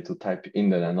rather to type in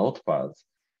the notepad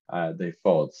their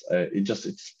thoughts.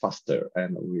 It's faster,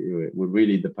 and we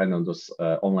really depend on those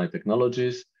online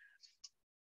technologies.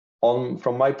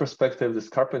 From my perspective, this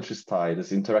carpentry style,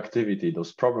 this interactivity,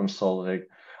 those problem solving,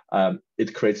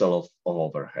 it creates a lot of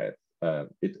overhead.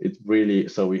 It really,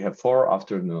 so we have 4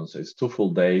 afternoons, so it's 2 full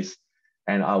days.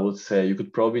 And I would say you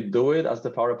could probably do it as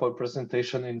the PowerPoint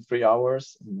presentation in 3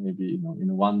 hours, maybe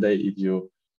in one day, if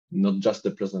you, not just the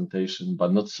presentation,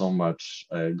 but not so much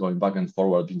going back and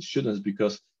forward in students,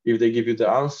 because if they give you the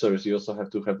answers, you also have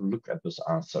to have a look at those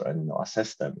answers and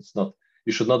assess them. It's not,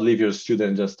 you should not leave your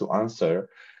student just to answer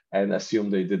and assume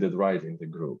they did it right in the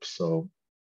group. So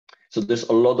there's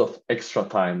a lot of extra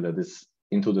time that is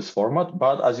into this format,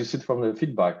 but as you see from the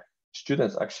feedback,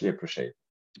 students actually appreciate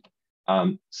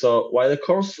it. So while the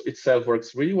course itself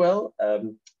works really well,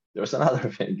 there's another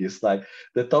thing. It's like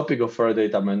the topic of fair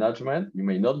data management, you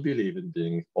may not believe it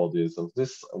being audience of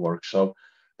this workshop,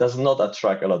 does not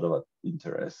attract a lot of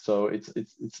interest. So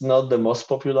it's not the most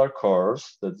popular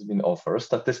course that's been offered.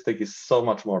 Statistics is so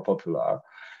much more popular.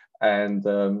 And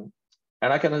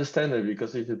I can understand it,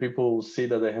 because if the people see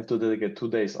that they have to dedicate 2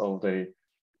 days of their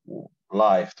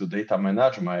life to data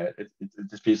management,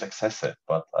 it feels excessive.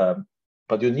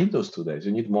 But you need those 2 days,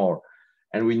 you need more.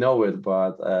 And we know it,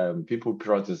 but people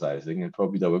prioritizing, and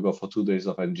probably they will go for 2 days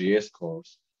of NGS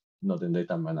course, not in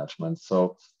data management.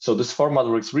 So this format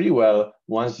works really well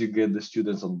once you get the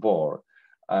students on board.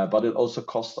 But it also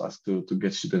costs us to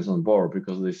get students on board,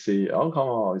 because they see, oh, come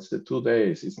on, it's the 2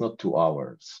 days, it's not 2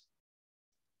 hours.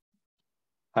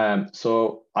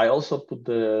 So I also put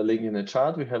the link in the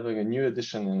chat. We're having a new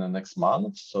edition in the next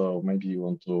month. So maybe you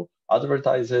want to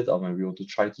advertise it, or maybe you want to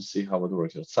try to see how it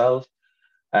works yourself.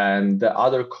 And the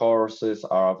other courses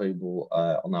are available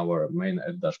on our main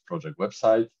Ed-Dash project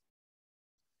website.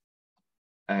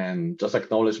 And just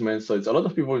acknowledgement. So it's a lot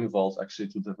of people involved actually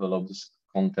to develop this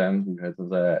content. We had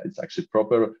it's actually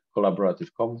proper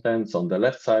collaborative content. So on the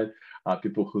left side are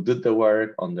people who did the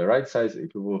work. On the right side,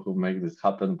 people who make this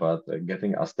happen, but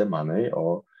getting us the money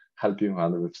or helping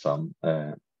us with some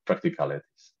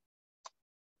practicalities.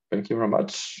 Thank you very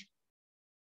much.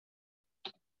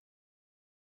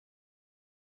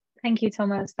 Thank you,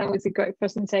 Thomas. That was a great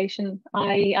presentation.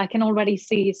 I can already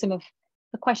see some of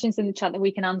the questions in the chat that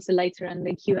we can answer later in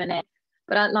the Q&A.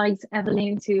 But I'd like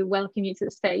Evelyn to welcome you to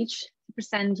the stage to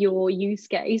present your use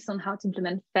case on how to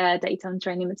implement fair data and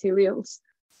training materials.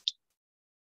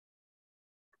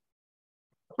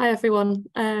 Hi, everyone.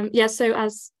 Yeah, so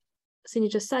as Senior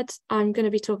just said, I'm going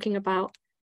to be talking about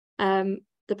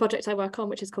the project I work on,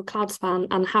 which is called CloudSpan,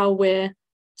 and how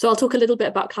so I'll talk a little bit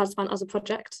about CloudSpan as a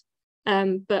project,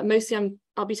 but mostly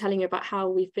I'll be telling you about how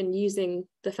we've been using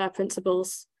the FAIR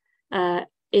principles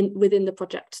within the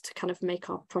project to kind of make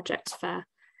our project fair.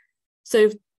 So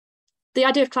the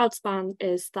idea of CloudSpan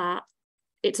is that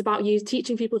it's about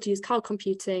teaching people to use cloud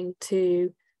computing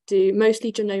to do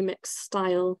mostly genomics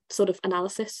style sort of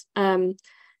analysis.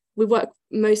 We work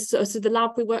so the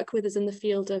lab we work with is in the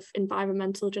field of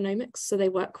environmental genomics. So they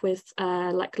work with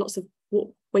like lots of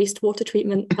wastewater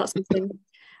treatment, that sort of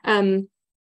thing.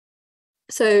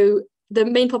 So the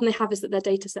main problem they have is that their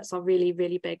data sets are really,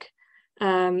 really big.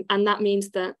 And that means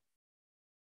that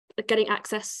getting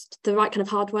access to the right kind of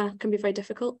hardware can be very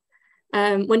difficult.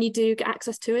 When you do get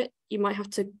access to it, you might have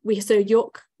to, so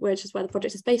York, which is where the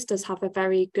project is based, does have a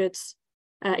very good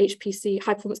HPC,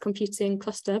 high performance computing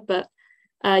cluster, but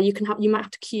you might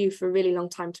have to queue for a really long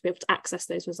time to be able to access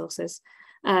those resources.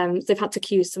 They've had to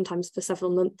queue sometimes for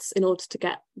several months in order to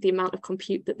get the amount of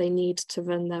compute that they need to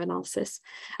run their analysis.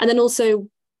 And then also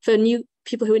for new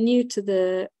people who are new to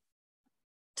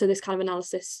this kind of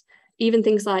analysis, even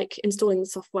things like installing the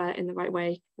software in the right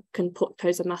way can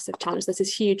pose a massive challenge. There's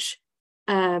this huge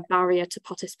barrier to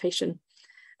participation.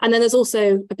 And then there's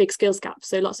also a big skills gap.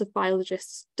 So lots of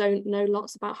biologists don't know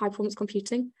lots about high performance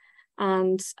computing.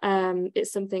 And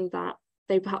it's something that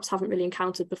they perhaps haven't really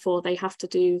encountered before they have to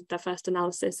do their first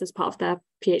analysis as part of their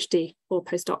PhD or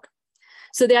postdoc.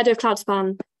 So the idea of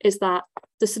CloudSpan is that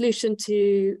the solution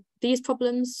to these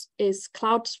problems is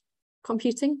cloud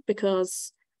computing,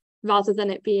 because rather than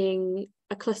it being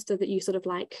a cluster that you sort of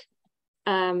like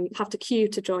have to queue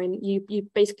to join, you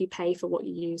basically pay for what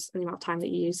you use and the amount of time that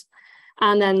you use.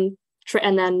 And then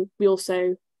we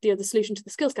also, the other solution to the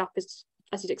skills gap is,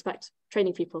 as you'd expect,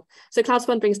 training people. So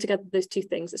CloudSpan brings together those two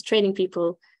things. It's training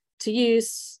people to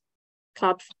use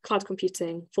cloud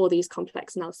computing for these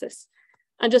complex analysis.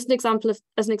 And just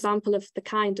as an example of the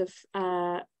kind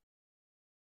of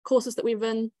courses that we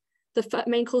run, the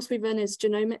main course we run is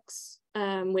genomics,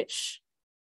 which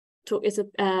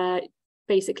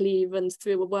basically runs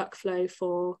through a workflow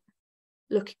for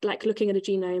looking at a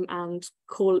genome and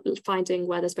finding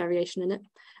where there's variation in it.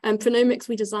 Pronomics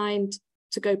we designed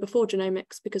to go before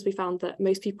genomics because we found that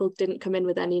most people didn't come in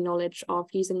with any knowledge of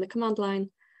using the command line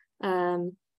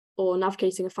or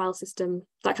navigating a file system,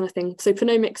 that kind of thing. So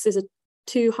Pronomics is a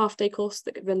 2 half-day course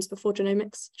that runs before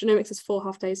genomics. Genomics is 4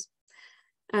 half-days.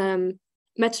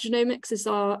 Metagenomics is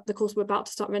the course we're about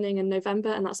to start running in November,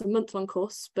 and that's a month-long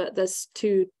course, but there's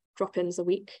 2 drop-ins a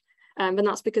week. And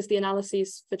that's because the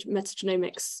analyses for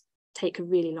metagenomics take a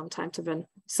really long time to run.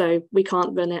 So we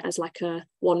can't run it as like a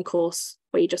one course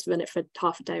where you just run it for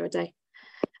half a day or a day.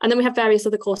 And then we have various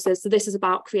other courses. So this is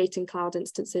about creating cloud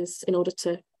instances in order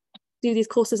to do these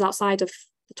courses outside of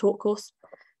the talk course.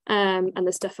 And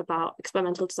there's stuff about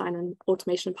experimental design and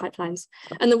automation and pipelines.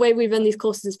 And the way we run these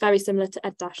courses is very similar to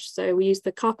EdDash. So we use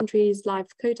the Carpentries live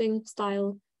coding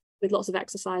style with lots of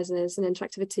exercises and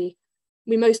interactivity.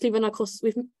 We mostly run our courses,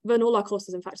 we've run all our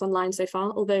courses, in fact, online so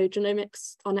far, although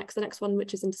genomics, the next one,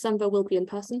 which is in December, will be in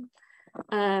person.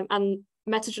 And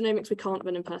metagenomics we can't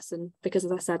run in person because,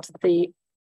 as I said, the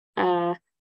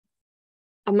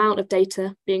amount of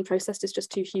data being processed is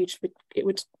just too huge. It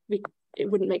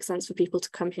wouldn't make sense for people to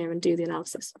come here and do the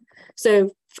analysis.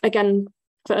 So again,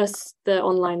 for us, the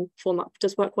online format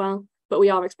does work well, but we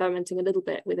are experimenting a little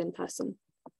bit with in-person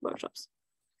workshops.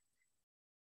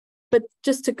 But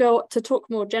just to talk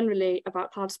more generally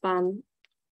about CloudSpan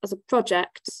as a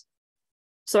project,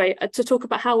 to talk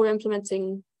about how we're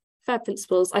implementing FAIR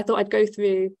principles, I thought I'd go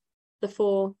through the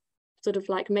 4 sort of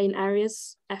like main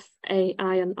areas, F, A,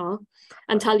 I, and R,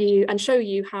 and tell you and show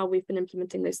you how we've been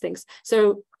implementing those things.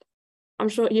 So I'm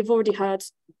sure you've already heard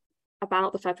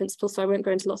about the FAIR principles, so I won't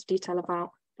go into lots of detail about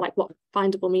like what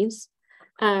Findable means.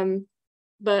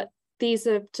 But these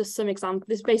are just some examples.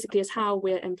 This basically is how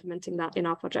we're implementing that in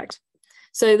our project.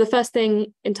 So the first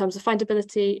thing in terms of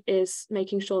findability is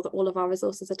making sure that all of our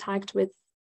resources are tagged with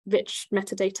rich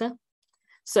metadata.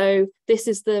 So this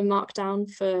is the markdown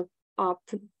for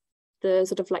the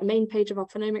sort of like main page of our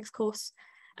Pronomics course.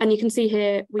 And you can see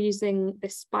here we're using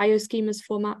this bioschemas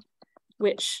format,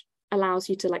 which allows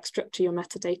you to like structure your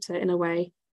metadata in a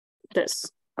way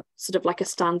that's sort of like a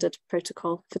standard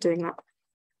protocol for doing that.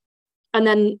 And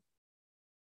then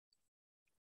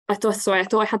I thought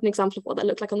I had an example of what that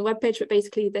looked like on the webpage, but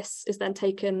basically this is then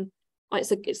taken,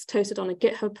 it's toasted on a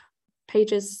GitHub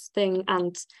pages thing,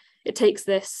 and it takes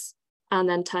this and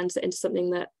then turns it into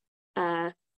something that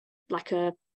like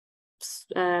a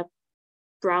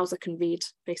browser can read,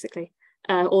 basically,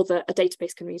 or a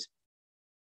database can read.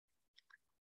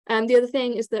 The other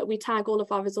thing is that we tag all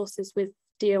of our resources with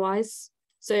DOIs.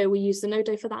 So we use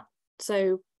Zenodo for that.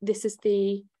 So this is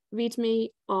the README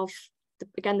of,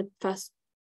 again, the first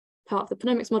part of the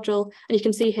Pronomics module. And you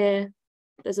can see here,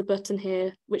 there's a button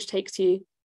here, which has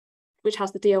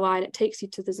the DOI, and it takes you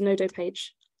to the Zenodo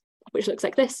page, which looks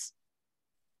like this.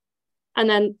 And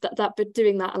then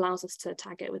doing that allows us to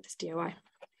tag it with this DOI.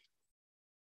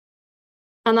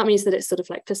 And that means that it's sort of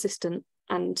like persistent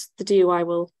and the DOI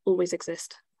will always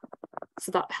exist.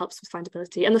 So that helps with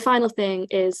findability. And the final thing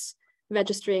is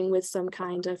registering with some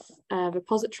kind of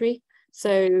repository.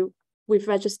 So we've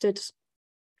registered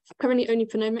currently only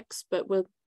Pronomics, but we're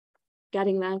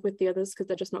getting there with the others because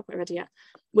they're just not quite ready yet.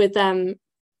 With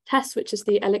Test, which is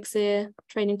the Elixir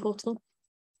training portal.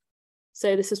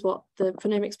 So this is what the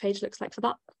phonomics page looks like for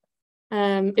that.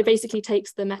 It basically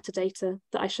takes the metadata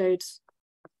that I showed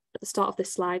at the start of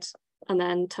this slide and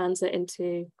then turns it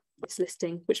into this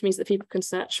listing, which means that people can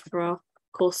search for our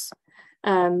course.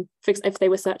 If they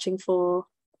were searching for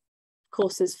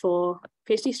courses for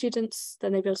PhD students,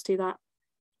 then they'd be able to do that.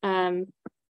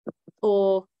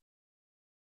 Or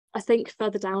I think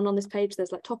further down on this page,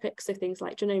 there's like topics, so things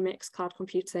like genomics, cloud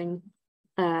computing,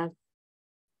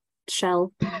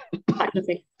 shell, that kind of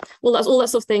thing. All that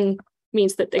sort of thing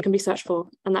means that they can be searched for,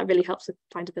 and that really helps with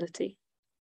findability.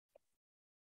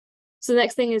 So the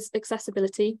next thing is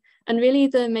accessibility, and really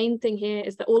the main thing here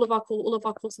is that all of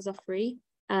our courses are free.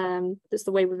 That's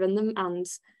the way we run them, and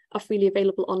are freely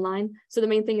available online. So the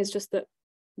main thing is just that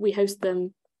we host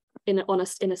them in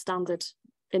a standard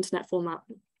internet format,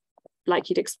 like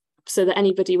so that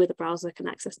anybody with a browser can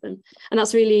access them. And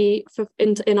that's really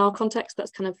in our context.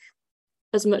 That's kind of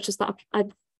as much as that.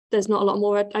 There's not a lot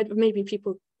more. Maybe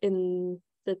people in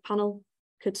the panel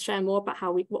could share more about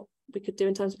what we could do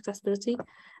in terms of accessibility.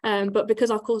 But because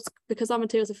our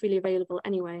materials are freely available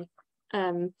anyway,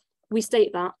 we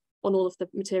state that on all of the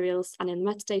materials and in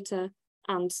metadata,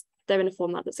 and they're in a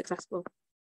format that's accessible.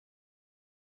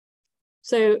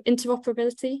 So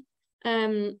interoperability.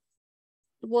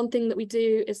 One thing that we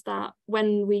do is that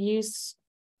when we use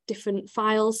different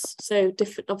files,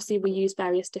 obviously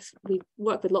we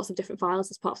work with lots of different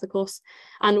files as part of the course,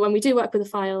 and when we do work with a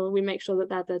file, we make sure that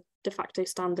they're the de facto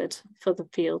standard for the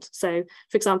field. So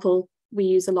for example, we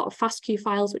use a lot of FASTQ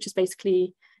files, which is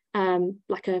basically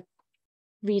like a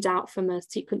readout from a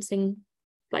sequencing,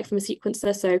 like from a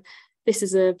sequencer. So this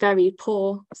is a very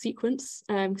poor sequence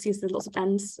because there's lots of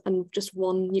ends and just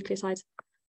one nucleotide.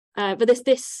 But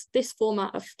this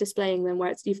format of displaying them,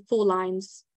 where you've 4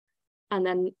 lines, and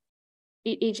then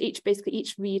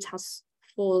each read has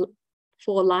four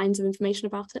lines of information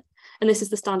about it, and this is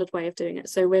the standard way of doing it.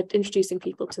 So we're introducing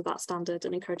people to that standard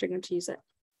and encouraging them to use it.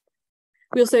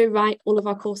 We also write all of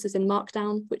our courses in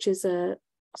Markdown, which is a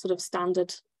sort of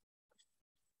standard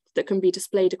that can be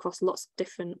displayed across lots of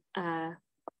different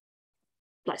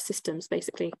like systems,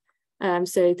 basically.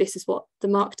 So this is what the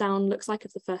Markdown looks like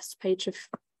of the first page of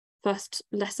first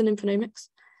lesson in phonomics.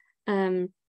 I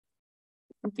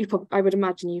would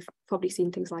imagine you've probably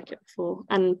seen things like it before,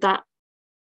 and that,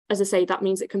 as I say, that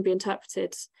means it can be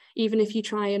interpreted even if you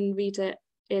try and read it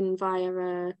in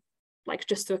via like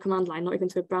just through a command line, not even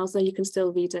through a browser. You can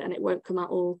still read it and it won't come out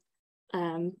all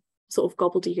sort of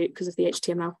gobbledygook because of the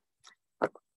HTML.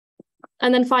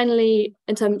 And then finally,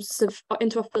 in terms of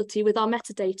interoperability with our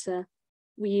metadata,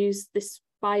 we use the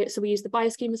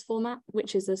bioschemas format,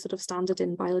 which is a sort of standard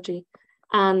in biology.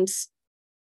 And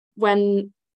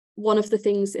when one of the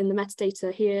things in the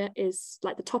metadata here is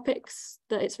like the topics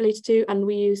that it's related to, and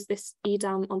we use this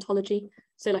EDAM ontology,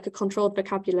 so like a controlled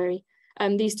vocabulary.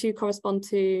 These two correspond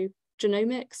to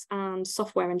genomics and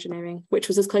software engineering, which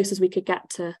was as close as we could get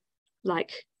to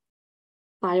like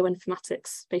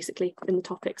bioinformatics, basically, in the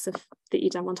topics of the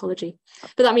EDAM ontology.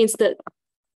 But that means that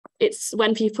it's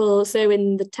when people, so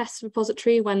in the test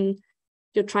repository, when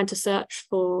you're trying to search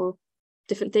for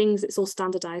different things, it's all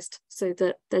standardized so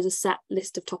that there's a set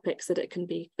list of topics that it can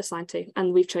be assigned to,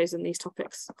 and we've chosen these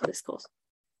topics for this course.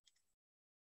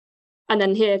 And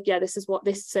then here, yeah, this is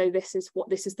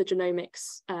the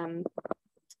genomics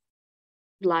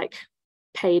like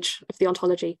page of the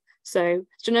ontology. So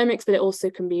genomics, but it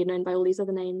also can be known by all these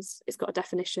other names. It's got a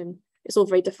definition. It's all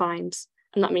very defined,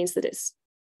 and that means that it's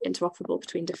interoperable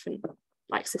between different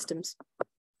like systems.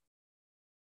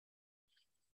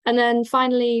 And then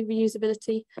finally,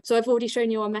 reusability. So I've already shown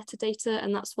you our metadata,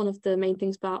 and that's one of the main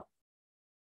things about,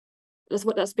 that's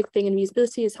a big thing in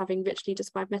reusability, is having richly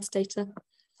described metadata.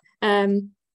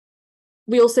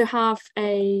 We also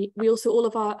all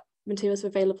of our materials are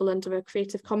available under a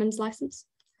Creative Commons license.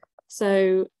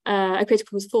 So a Creative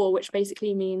Commons 4, which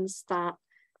basically means that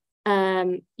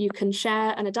you can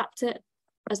share and adapt it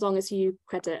as long as you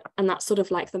credit, and that's sort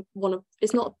of like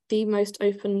it's not the most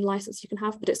open license you can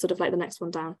have, but it's sort of like the next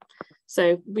one down.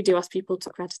 So we do ask people to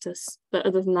credit us, but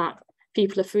other than that,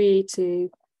 people are free to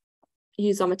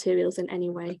use our materials in any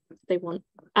way they want.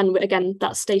 And again,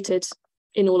 that's stated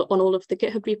on all of the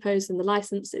GitHub repos and the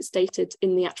license. It's stated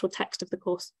in the actual text of the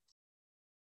course.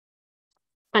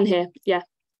 And here, yeah,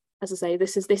 as I say,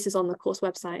 this is on the course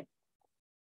website.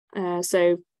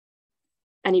 So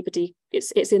anybody,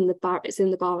 it's in the bar at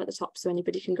the top, so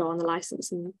anybody can go on the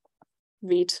license and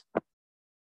read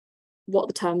what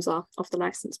the terms are of the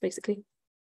license, basically.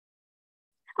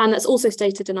 And that's also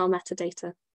stated in our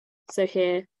metadata. So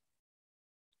here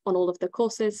on all of the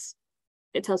courses,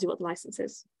 it tells you what the license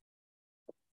is.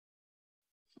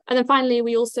 And then finally,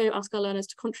 we also ask our learners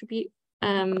to contribute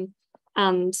and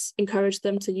encourage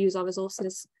them to use our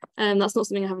resources. That's not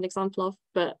something I have an example of,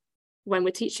 but when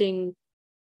we're teaching,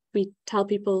 we tell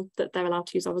people that they're allowed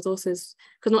to use our resources,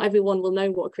 because not everyone will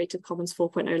know what a Creative Commons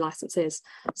 4.0 license is.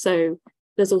 So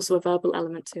there's also a verbal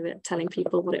element to it, telling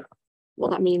people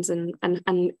what that means and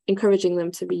encouraging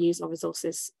them to reuse our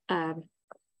resources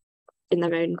in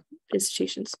their own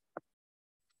institutions.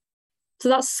 So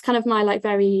that's kind of my like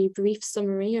very brief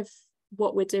summary of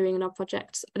what we're doing in our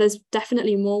project. There's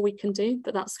definitely more we can do,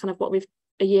 but that's kind of what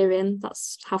a year in,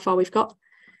 that's how far we've got.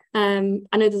 I know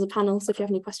there's a panel, so if you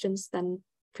have any questions, then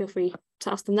feel free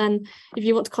to ask them then. If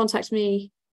you want to contact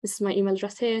me, this is my email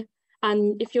address here.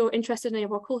 And if you're interested in any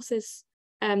of our courses,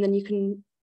 then you can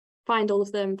find all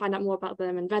of them, find out more about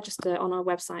them and register on our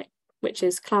website, which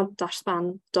is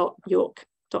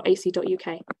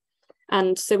cloud-span.york.ac.uk.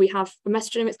 And so we have a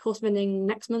metagenomics course running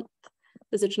next month.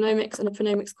 There's a genomics and a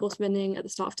phonomics course running at the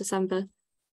start of December.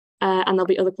 And there'll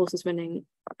be other courses running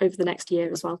over the next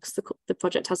year as well, because the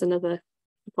project has another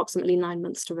approximately 9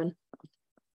 months to run.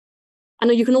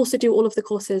 And you can also do all of the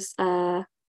courses as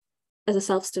a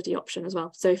self-study option as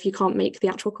well. So if you can't make the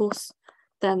actual course,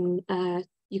 then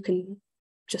you can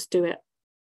just do it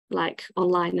like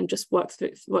online and just work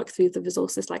through the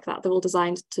resources like that. They're all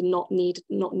designed to not need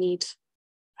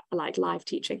like live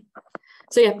teaching.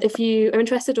 So yeah, if you are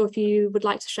interested or if you would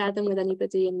like to share them with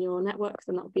anybody in your network,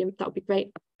 then that would be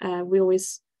great. We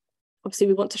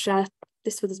want to share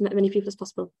this with as many people as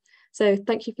possible. So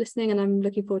thank you for listening, and I'm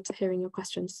looking forward to hearing your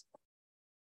questions.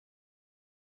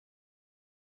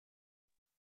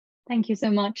 Thank you so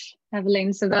much,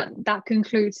 Evelyn. So that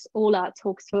concludes all our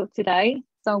talks for today.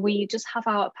 So we just have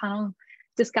our panel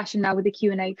discussion now with the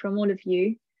Q&A from all of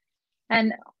you.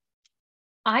 And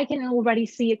I can already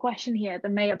see a question here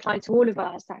that may apply to all of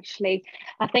us, actually.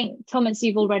 I think, Thomas,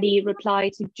 you've already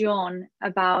replied to John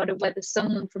about whether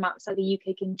someone from outside the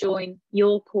UK can join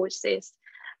your courses.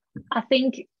 I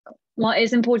think what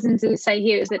is important to say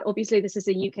here is that obviously this is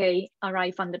a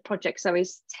UKRI funded project, so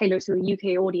it's tailored to a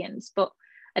UK audience, but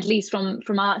at least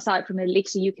from our side, from the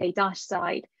Elixir UK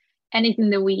side, anything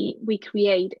that we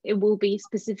create, it will be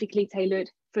specifically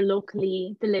tailored for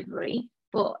locally delivery.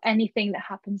 But anything that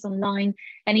happens online,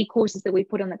 any courses that we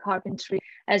put on the carpentry,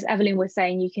 as Evelyn was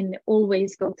saying, you can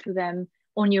always go through them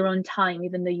on your own time,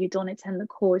 even though you don't attend the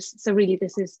course. So really,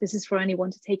 this is for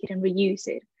anyone to take it and reuse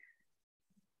it.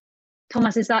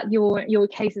 Thomas, is that your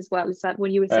case as well? Is that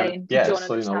what you were saying? Yeah,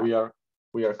 so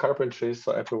we are carpentries,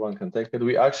 so everyone can take it.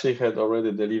 We actually had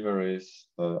already deliveries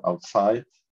outside.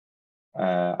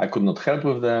 I could not help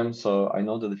with them, so I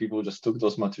know that the people just took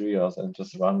those materials and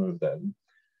just ran with them.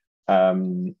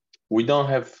 We don't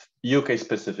have UK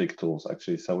specific tools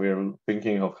actually, so we're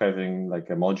thinking of having like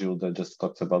a module that just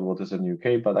talks about what is in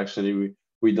UK, but actually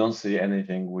we don't see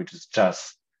anything which is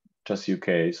just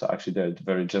UK. So actually they're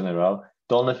very general.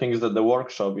 The only thing is that the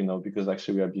workshop, because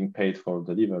actually we are being paid for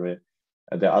delivery,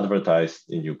 they're advertised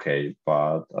in UK,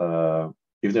 but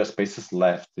if there are spaces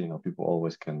left, people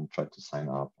always can try to sign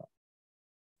up.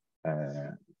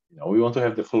 We want to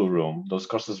have the full room. Those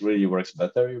courses really works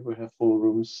better if we have full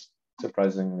rooms.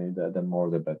 Surprisingly, the more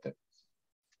the better.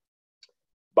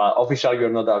 But officially,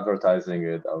 we're not advertising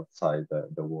it outside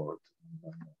the world.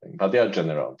 But they are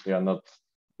general. They are not.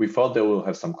 We thought they will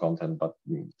have some content, but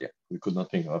yeah, we could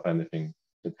not think of anything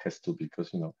that has to,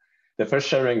 because the first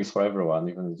sharing is for everyone,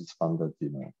 even if it's funded,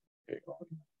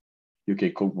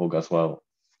 UK cookbook as well.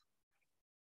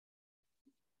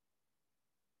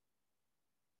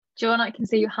 John, I can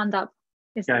see your hand up.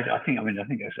 Yeah, I think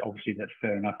that's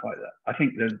fair enough. I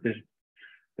think there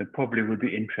probably would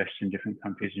be interest in different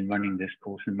countries in running this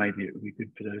course, and maybe it would be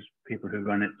good for those people who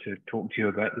run it to talk to you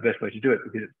about the best way to do it,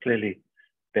 because it's clearly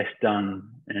best done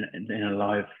in a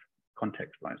live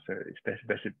context, right? So it's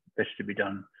best to be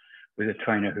done with a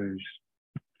trainer who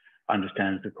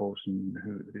understands the course and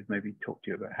who's maybe talked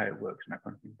to you about how it works and that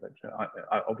kind of thing. But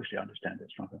I obviously understand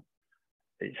it's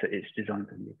designed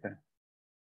for the UK.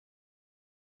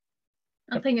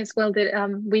 I think as well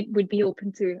that we would be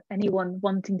open to anyone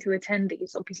wanting to attend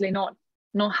these, obviously not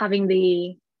having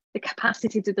the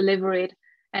capacity to deliver it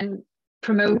and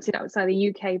promote it outside the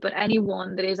UK, but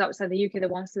anyone that is outside the UK that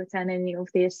wants to attend any of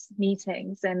these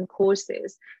meetings and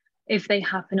courses, if they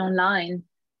happen online,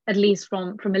 at least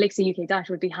from Elixir UK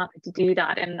would be happy to do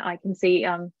that. And I can see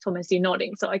Thomas, you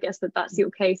nodding, so I guess that's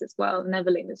your case as well, and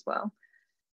Evelyn as well.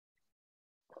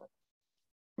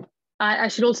 I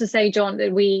should also say, John,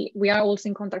 that we are also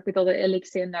in contact with other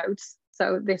Elixir nodes,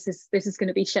 so this is going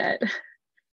to be shared.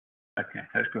 Okay,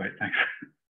 that's great. Thanks.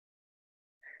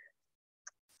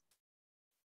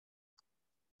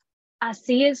 I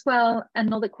see as well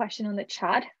another question on the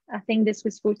chat. I think this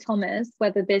was for Thomas,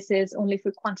 whether this is only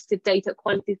for quantitative data,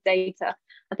 qualitative data.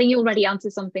 I think you already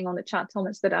answered something on the chat,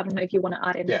 Thomas, but I don't know if you want to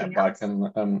add anything else. I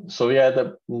can. So yeah,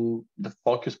 the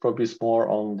focus probably is more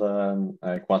on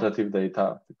the quantitative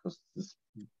data because it's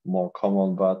more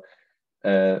common, but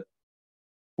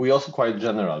we also quite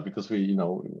general because we,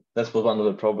 that's one of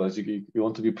the problems. You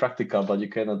want to be practical, but you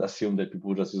cannot assume that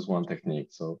people just use one technique.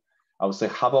 So I would say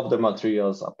half of the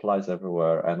materials applies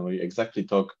everywhere, and we exactly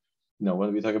talk.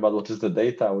 When we talk about what is the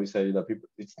data, we say that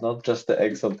it's not just the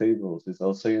Excel tables. It's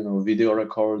also video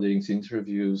recordings,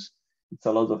 interviews. It's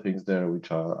a lot of things there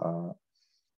which are.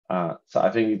 So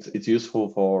I think it's useful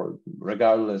for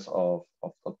regardless of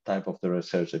the type of the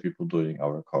research that people do in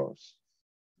our course.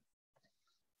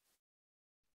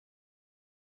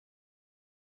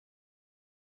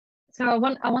 So I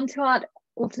want to add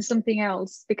also something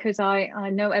else, because I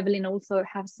know Evelyn also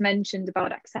has mentioned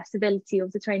about accessibility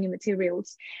of the training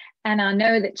materials, and I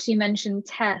know that she mentioned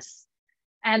tests,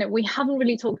 and we haven't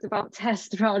really talked about tests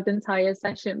throughout the entire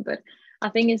session, but I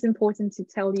think it's important to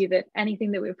tell you that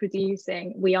anything that we're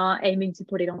producing, we are aiming to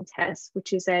put it on tests,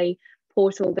 which is a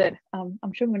portal that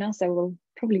I'm sure Vanessa will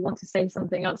probably want to say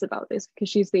something else about this because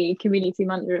she's the community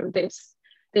manager of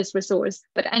this resource,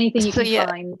 but anything you can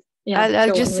find. Yeah,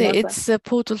 I'll just say it's a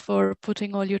portal for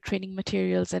putting all your training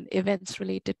materials and events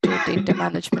related to data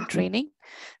management training.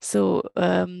 So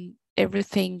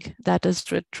everything that is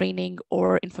training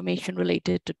or information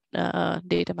related to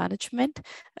data management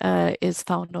is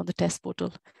found on the test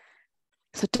portal.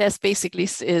 So test basically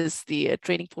is the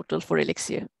training portal for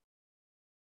Elixir.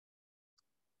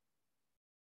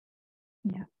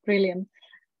 Yeah, brilliant.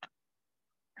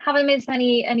 Have I missed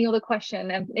any other question?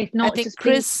 And if not, I think just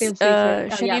Chris, feel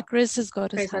free to. Chris has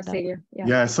got his hand up.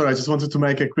 Yeah, sorry, I just wanted to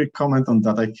make a quick comment on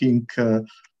that. I think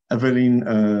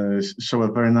Evelyn showed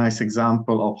a very nice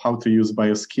example of how to use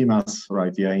bioschemas,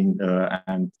 right? Yeah,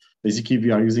 and basically we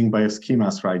are using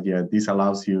bioschemas, right? Yeah, this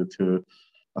allows you to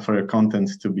for your content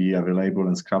to be available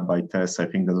and scrubbed by tests. I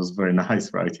think that was very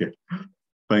nice, right? Yeah,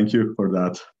 thank you for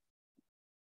that.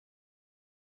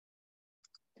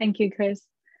 Thank you, Chris.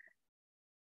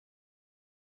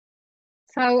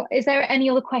 So is there any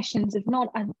other questions? If not,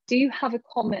 I do have a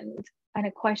comment and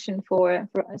a question for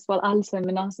as well, Alison and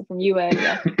Manasa from you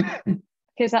earlier.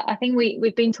 Because I think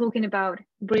we've been talking about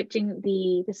bridging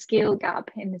the skill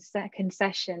gap in the second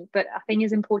session, but I think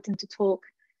it's important to talk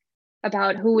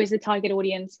about who is the target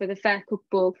audience for the FAIR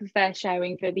Cookbook, for FAIR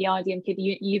Sharing, for the RDM Kit.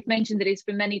 You've mentioned that it's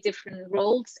for many different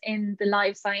roles in the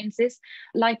life sciences.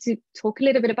 I'd like to talk a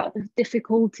little bit about the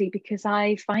difficulty, because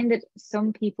I find that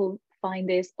some people find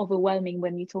this overwhelming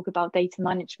when you talk about data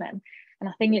management. And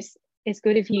I think it's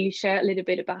good if you share a little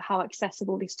bit about how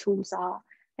accessible these tools are,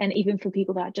 and even for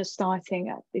people that are just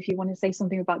starting, if you want to say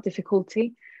something about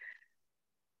difficulty.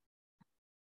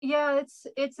 Yeah,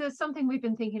 it's something we've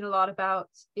been thinking a lot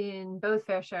about in both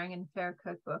FAIR Sharing and FAIR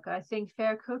Cookbook. I think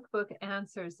FAIR Cookbook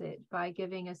answers it by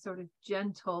giving a sort of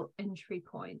gentle entry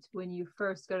point. When you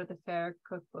first go to the FAIR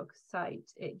Cookbook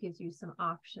site, it gives you some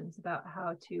options about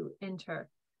how to enter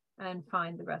and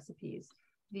find the recipes.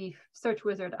 The search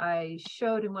wizard I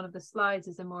showed in one of the slides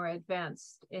is a more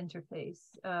advanced interface.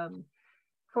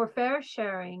 For FAIR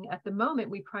Sharing, at the moment,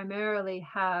 we primarily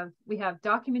have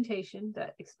documentation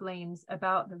that explains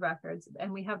about the records,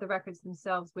 and we have the records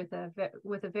themselves with a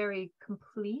very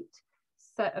complete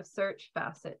set of search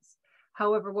facets.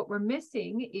 However, what we're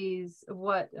missing is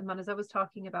what Manasa was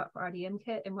talking about for RDM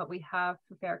Kit and what we have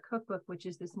for FAIR Cookbook, which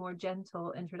is this more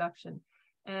gentle introduction.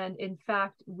 And in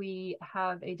fact, we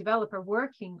have a developer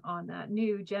working on that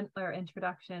new gentler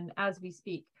introduction as we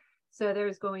speak. So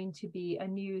there's going to be a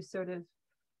new sort of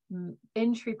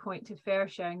entry point to FAIR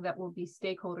Sharing that will be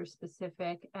stakeholder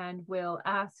specific and will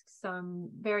ask some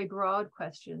very broad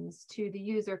questions to the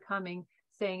user coming,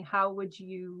 saying, how would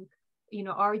you,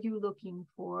 are you looking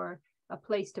for a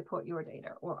place to put your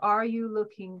data? Or are you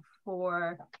looking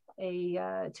for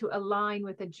to align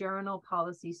with a journal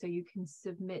policy so you can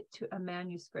submit to a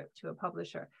manuscript to a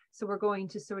publisher? So we're going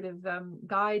to sort of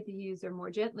guide the user more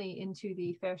gently into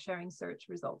the FAIR Sharing search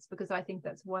results, because I think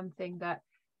that's one thing that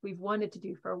we've wanted to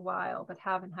do for a while, but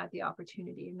haven't had the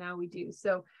opportunity, and now we do.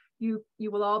 So you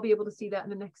will all be able to see that in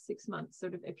the next 6 months,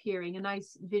 sort of appearing, a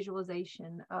nice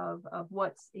visualization of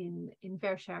what's in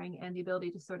FAIR Sharing and the ability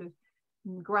to sort of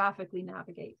graphically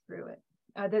navigate through it.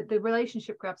 The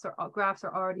relationship graphs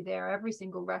are already there. Every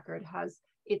single record has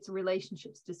its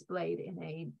relationships displayed in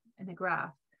a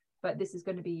graph, but this is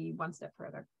going to be one step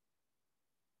further.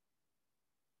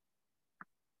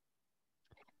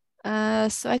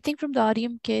 So I think from the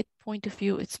RDM Kit point of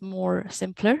view, it's more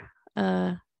simpler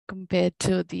compared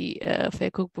to the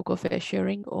Fair Cookbook or Fair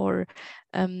Sharing, or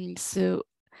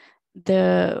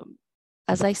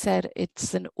as I said,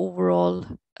 it's an overall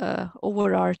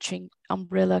overarching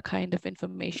umbrella kind of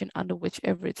information under which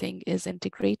everything is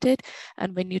integrated.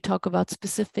 And when you talk about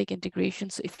specific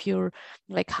integrations, if you're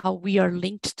like how we are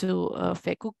linked to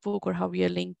Fair Cookbook or how we are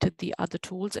linked to the other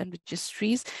tools and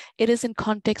registries, it is in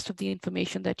context of the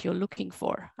information that you're looking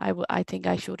for. I think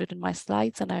I showed it in my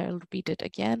slides and I'll repeat it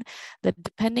again, that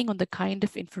depending on the kind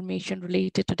of information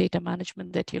related to data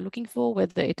management that you're looking for,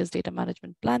 whether it is data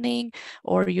management planning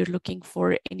or you're looking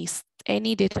for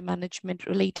any data management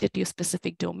related to your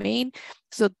specific domain.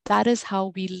 So that is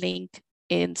how we link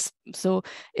in. So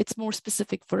it's more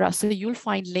specific for us. So you'll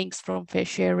find links from Fair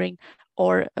Sharing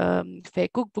or Fair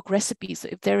Cookbook recipes. So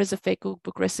if there is a Fair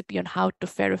Cookbook recipe on how to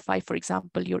verify, for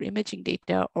example, your imaging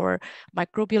data or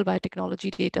microbial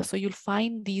biotechnology data, so you'll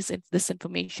find this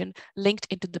information linked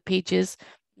into the pages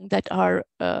that are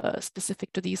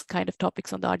specific to these kind of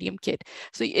topics on the RDM kit.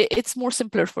 So it's more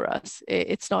simpler for us.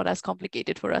 It's not as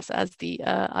complicated for us as the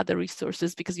other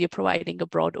resources because we are providing a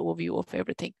broad overview of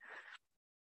everything.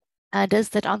 Does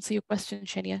that answer your question,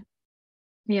 Shania?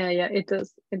 Yeah, it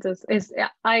does. It does.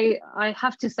 I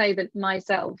have to say that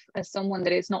myself, as someone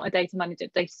that is not a data manager,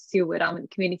 data steward, I'm a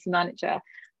community manager,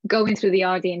 going through the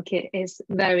RDM kit is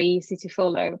very easy to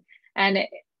follow. And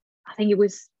I think it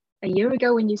was a year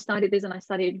ago when you started this and I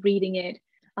started reading it,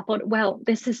 I thought, well,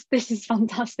 this is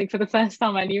fantastic. For the first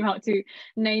time I knew how to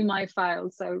name my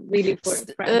files. So really for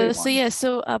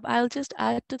everyone. I'll just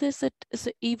add to this that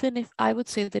even if I would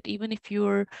say that even if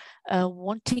you're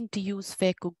wanting to use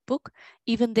Fair Cookbook,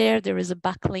 even there is a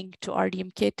backlink to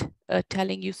RDM kit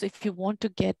telling you, so if you want to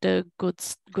get a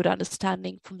good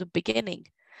understanding from the beginning,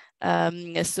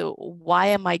 so why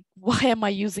am I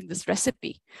using this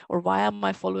recipe, or why am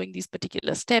I following these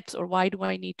particular steps, or why do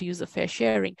I need to use a Fair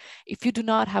Sharing? If you do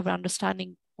not have an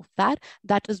understanding of that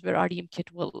is where RDM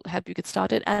kit will help you get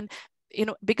started. And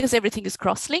because everything is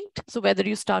cross-linked, so whether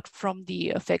you start from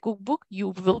the Fair Cookbook, you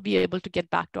will be able to get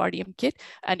back to RDM kit,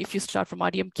 and if you start from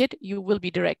RDM kit, you will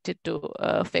be directed to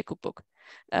Fair Cookbook.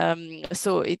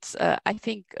 So it's I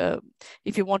think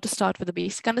if you want to start with a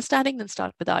basic understanding, then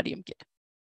start with RDM kit.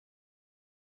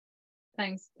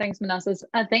 Thanks, Manassas.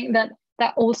 I think that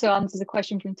also answers a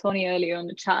question from Tony earlier on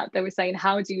the chat. They were saying,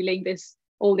 how do you link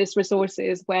all these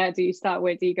resources? Where do you start?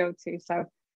 Where do you go to? So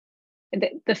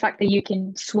the fact that you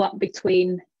can swap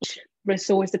between each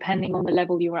resource depending on the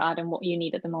level you are at and what you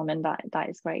need at the moment, that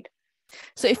is great.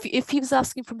 So if he was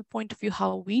asking from the point of view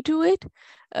how we do it,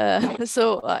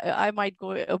 so I might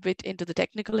go a bit into the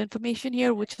technical information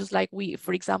here, which is like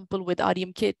for example, with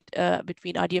RDM Kit,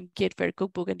 between RDM Kit, Fair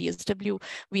Cookbook and DSW,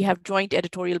 we have joint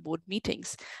editorial board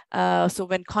meetings. So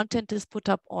when content is put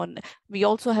up on, we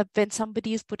also have, when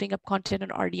somebody is putting up content on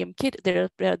RDM Kit, there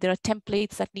are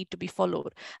templates that need to be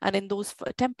followed. And in those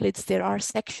templates, there are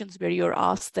sections where you're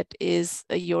asked that is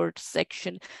your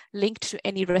section linked to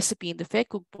any recipe in the Fair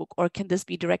Cookbook, or can this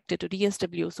be directed to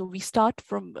DSW? So we start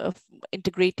from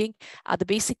integrating at the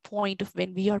basic point of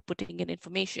when we are putting in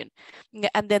information.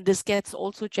 And then this gets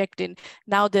also checked in.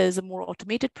 Now there's a more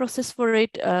automated process for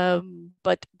it,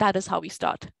 but that is how we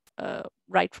start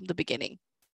right from the beginning.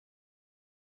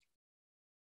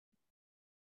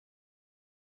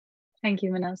 Thank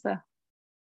you, Manasa.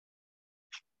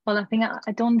 Well, I think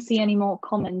I don't see any more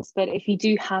comments, but if you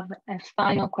do have a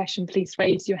final question, please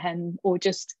raise your hand or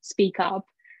just speak up.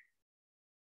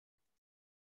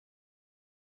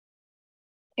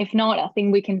 If not, I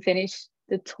think we can finish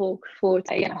the talk for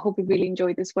today. And I hope you really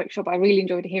enjoyed this workshop. I really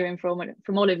enjoyed hearing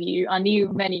from all of you. I knew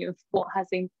many of what has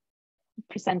been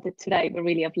presented today, but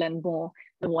really I've learned more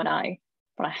than what I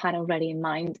had already in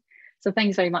mind. So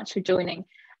thanks very much for joining.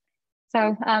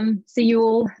 So see you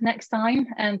all next time.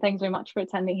 And thanks very much for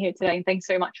attending here today. And thanks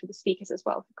very much for the speakers as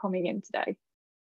well for coming in today.